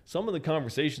 And some of the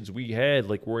conversations we had,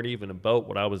 like, weren't even about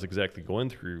what I was exactly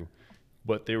going through,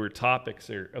 but they were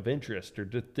topics of interest or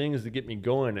things that get me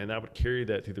going, and I would carry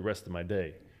that through the rest of my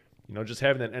day. Just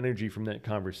having that energy from that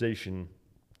conversation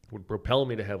would propel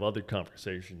me to have other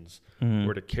conversations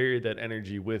or to carry that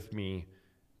energy with me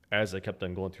as I kept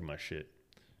on going through my shit.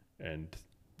 And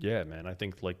yeah, man, I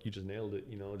think like you just nailed it,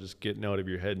 just getting out of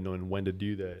your head, knowing when to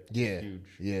do that. Yeah. Is huge.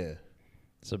 Yeah.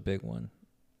 It's a big one.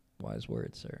 Wise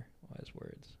words, sir. Wise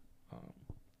words.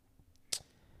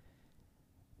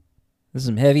 This is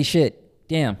some heavy shit.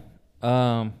 Damn.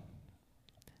 I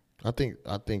think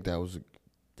that was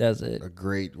That's it. a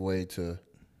great way to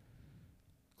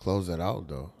close that out,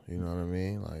 though. You know what I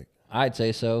mean? Like, I'd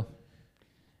say so.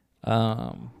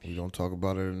 we don't talk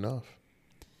about it enough.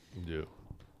 Yeah.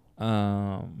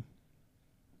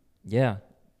 Yeah.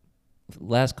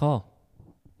 Last call.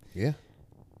 Yeah.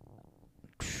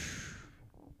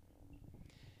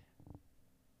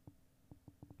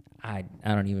 I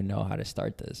don't even know how to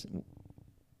start this.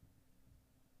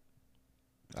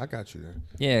 I got you there.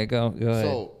 Yeah, go ahead.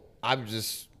 So I'm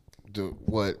just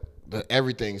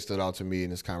everything stood out to me in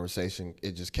this conversation.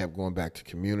 It just kept going back to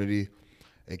community.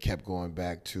 It kept going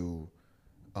back to,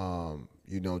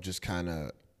 just kind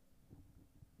of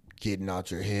getting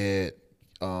out your head,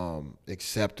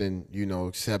 accepting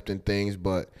things.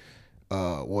 But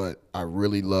what I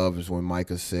really love is when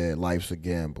Micah said, "Life's a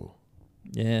gamble,"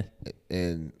 Yeah.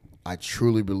 and I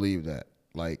truly believe that.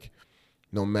 Like,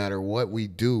 no matter what we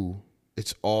do,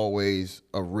 it's always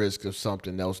a risk of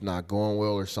something else not going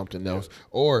well or something else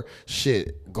or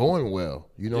shit going well.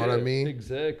 You know what I mean?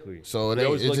 Exactly. So you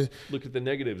always just look at the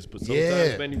negatives, but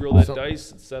sometimes man, you roll that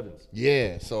dice, it's sevens.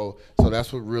 Yeah. So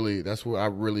that's what I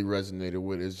really resonated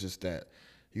with is just that,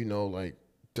 like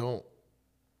don't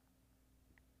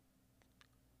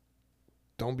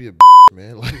be a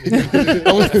man. Like,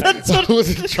 I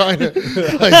wasn't trying to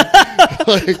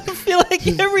I feel like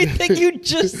everything you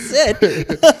just said.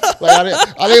 like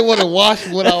I didn't want to watch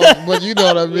what I was, but you know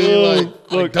what I mean.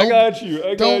 Look, I got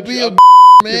you. Don't be a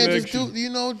man. Connection.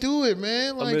 Just do it,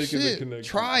 man. Like, making the shit,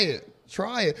 connection.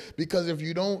 try it. Because if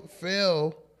you don't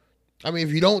fail, if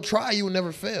you don't try, you will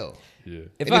never fail. Yeah.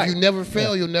 If you never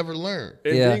fail, you'll never learn.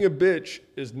 And being a bitch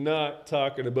is not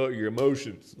talking about your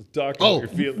emotions. It's talking about your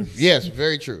feelings. Yes,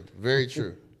 very true. Very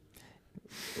true.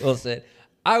 Well said.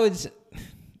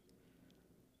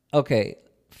 Okay,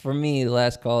 for me, the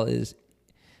last call is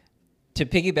to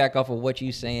piggyback off of what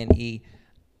you saying, E.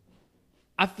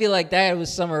 I feel like that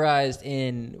was summarized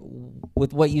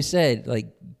with what you said. Like,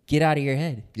 get out of your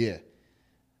head. Yeah.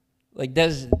 Like,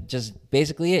 that's just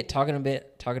basically it. Talking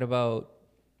about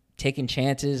taking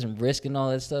chances and risk and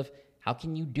all that stuff. How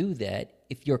can you do that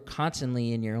if you're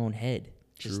constantly in your own head?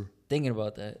 Just thinking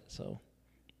about that. So,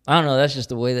 I don't know. That's just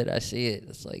the way that I see it.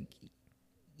 It's like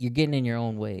you're getting in your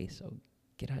own way. So,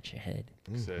 get out your head.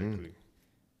 Exactly.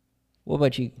 What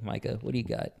about you, Micah? What do you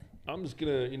got? I'm just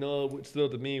gonna, what stood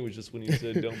out to me was just when you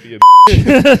said don't be a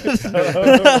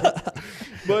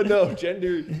but no,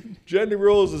 gender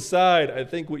roles aside, I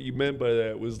think what you meant by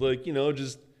that was like,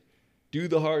 just do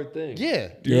the hard thing. Yeah.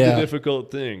 Do the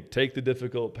difficult thing. Take the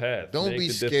difficult path. Don't be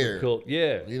scared.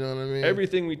 Yeah. You know what I mean?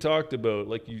 Everything we talked about,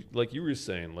 like you were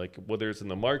saying, like whether it's in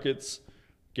the markets,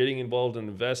 getting involved in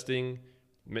investing,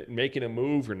 making a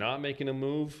move or not making a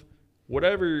move,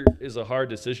 whatever is a hard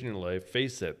decision in life,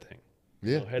 face that thing.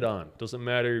 Yeah. Head on. Doesn't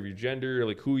matter if your gender,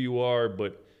 like who you are,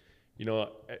 but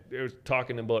they're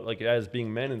talking about like as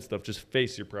being men and stuff, just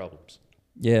face your problems.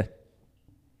 Yeah.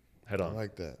 Head on. I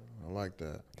like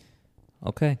that.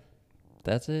 Okay.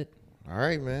 That's it. All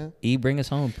right, man. E, bring us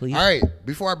home, please. All right.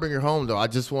 Before I bring her home, though, I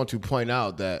just want to point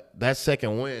out that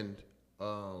second wind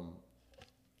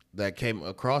that came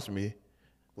across me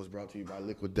was brought to you by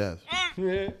Liquid Death.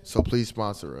 So please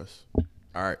sponsor us.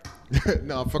 All right.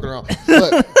 No, I'm fucking around.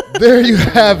 But there you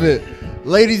have it.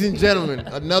 Ladies and gentlemen,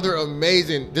 another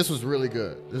amazing, this was really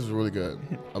good.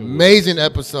 Amazing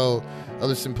episode of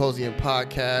the Symposium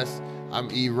Podcast.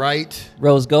 I'm E. Wright.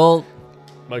 Rose Gold.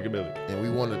 Micah Miller. And we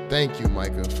want to thank you,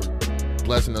 Micah, for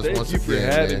blessing us once again. Thank you for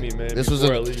having me, man. This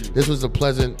was a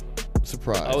pleasant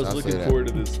surprise. I was looking forward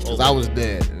to this. Because I was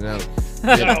dead. Now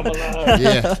I'm alive.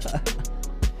 Yeah.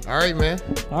 All right, man.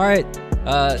 All right.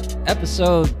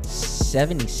 Episode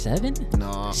 77?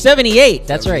 No. 78.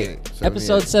 That's right. 78.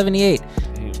 Episode 78.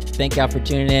 Thank y'all for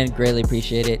tuning in. Greatly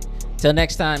appreciate it. Till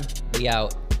next time, we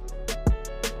out.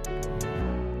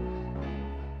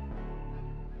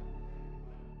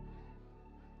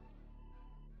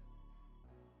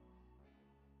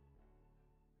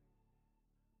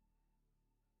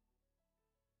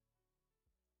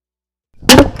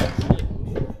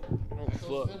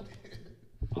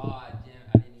 Oh, damn.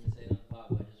 I didn't even say it on the pod,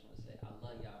 but I just want to say I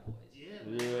love y'all boys.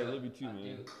 Yeah, I love you too, I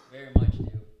man. do. Very much do.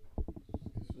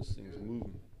 This thing's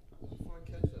moving.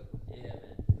 Yeah,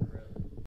 man.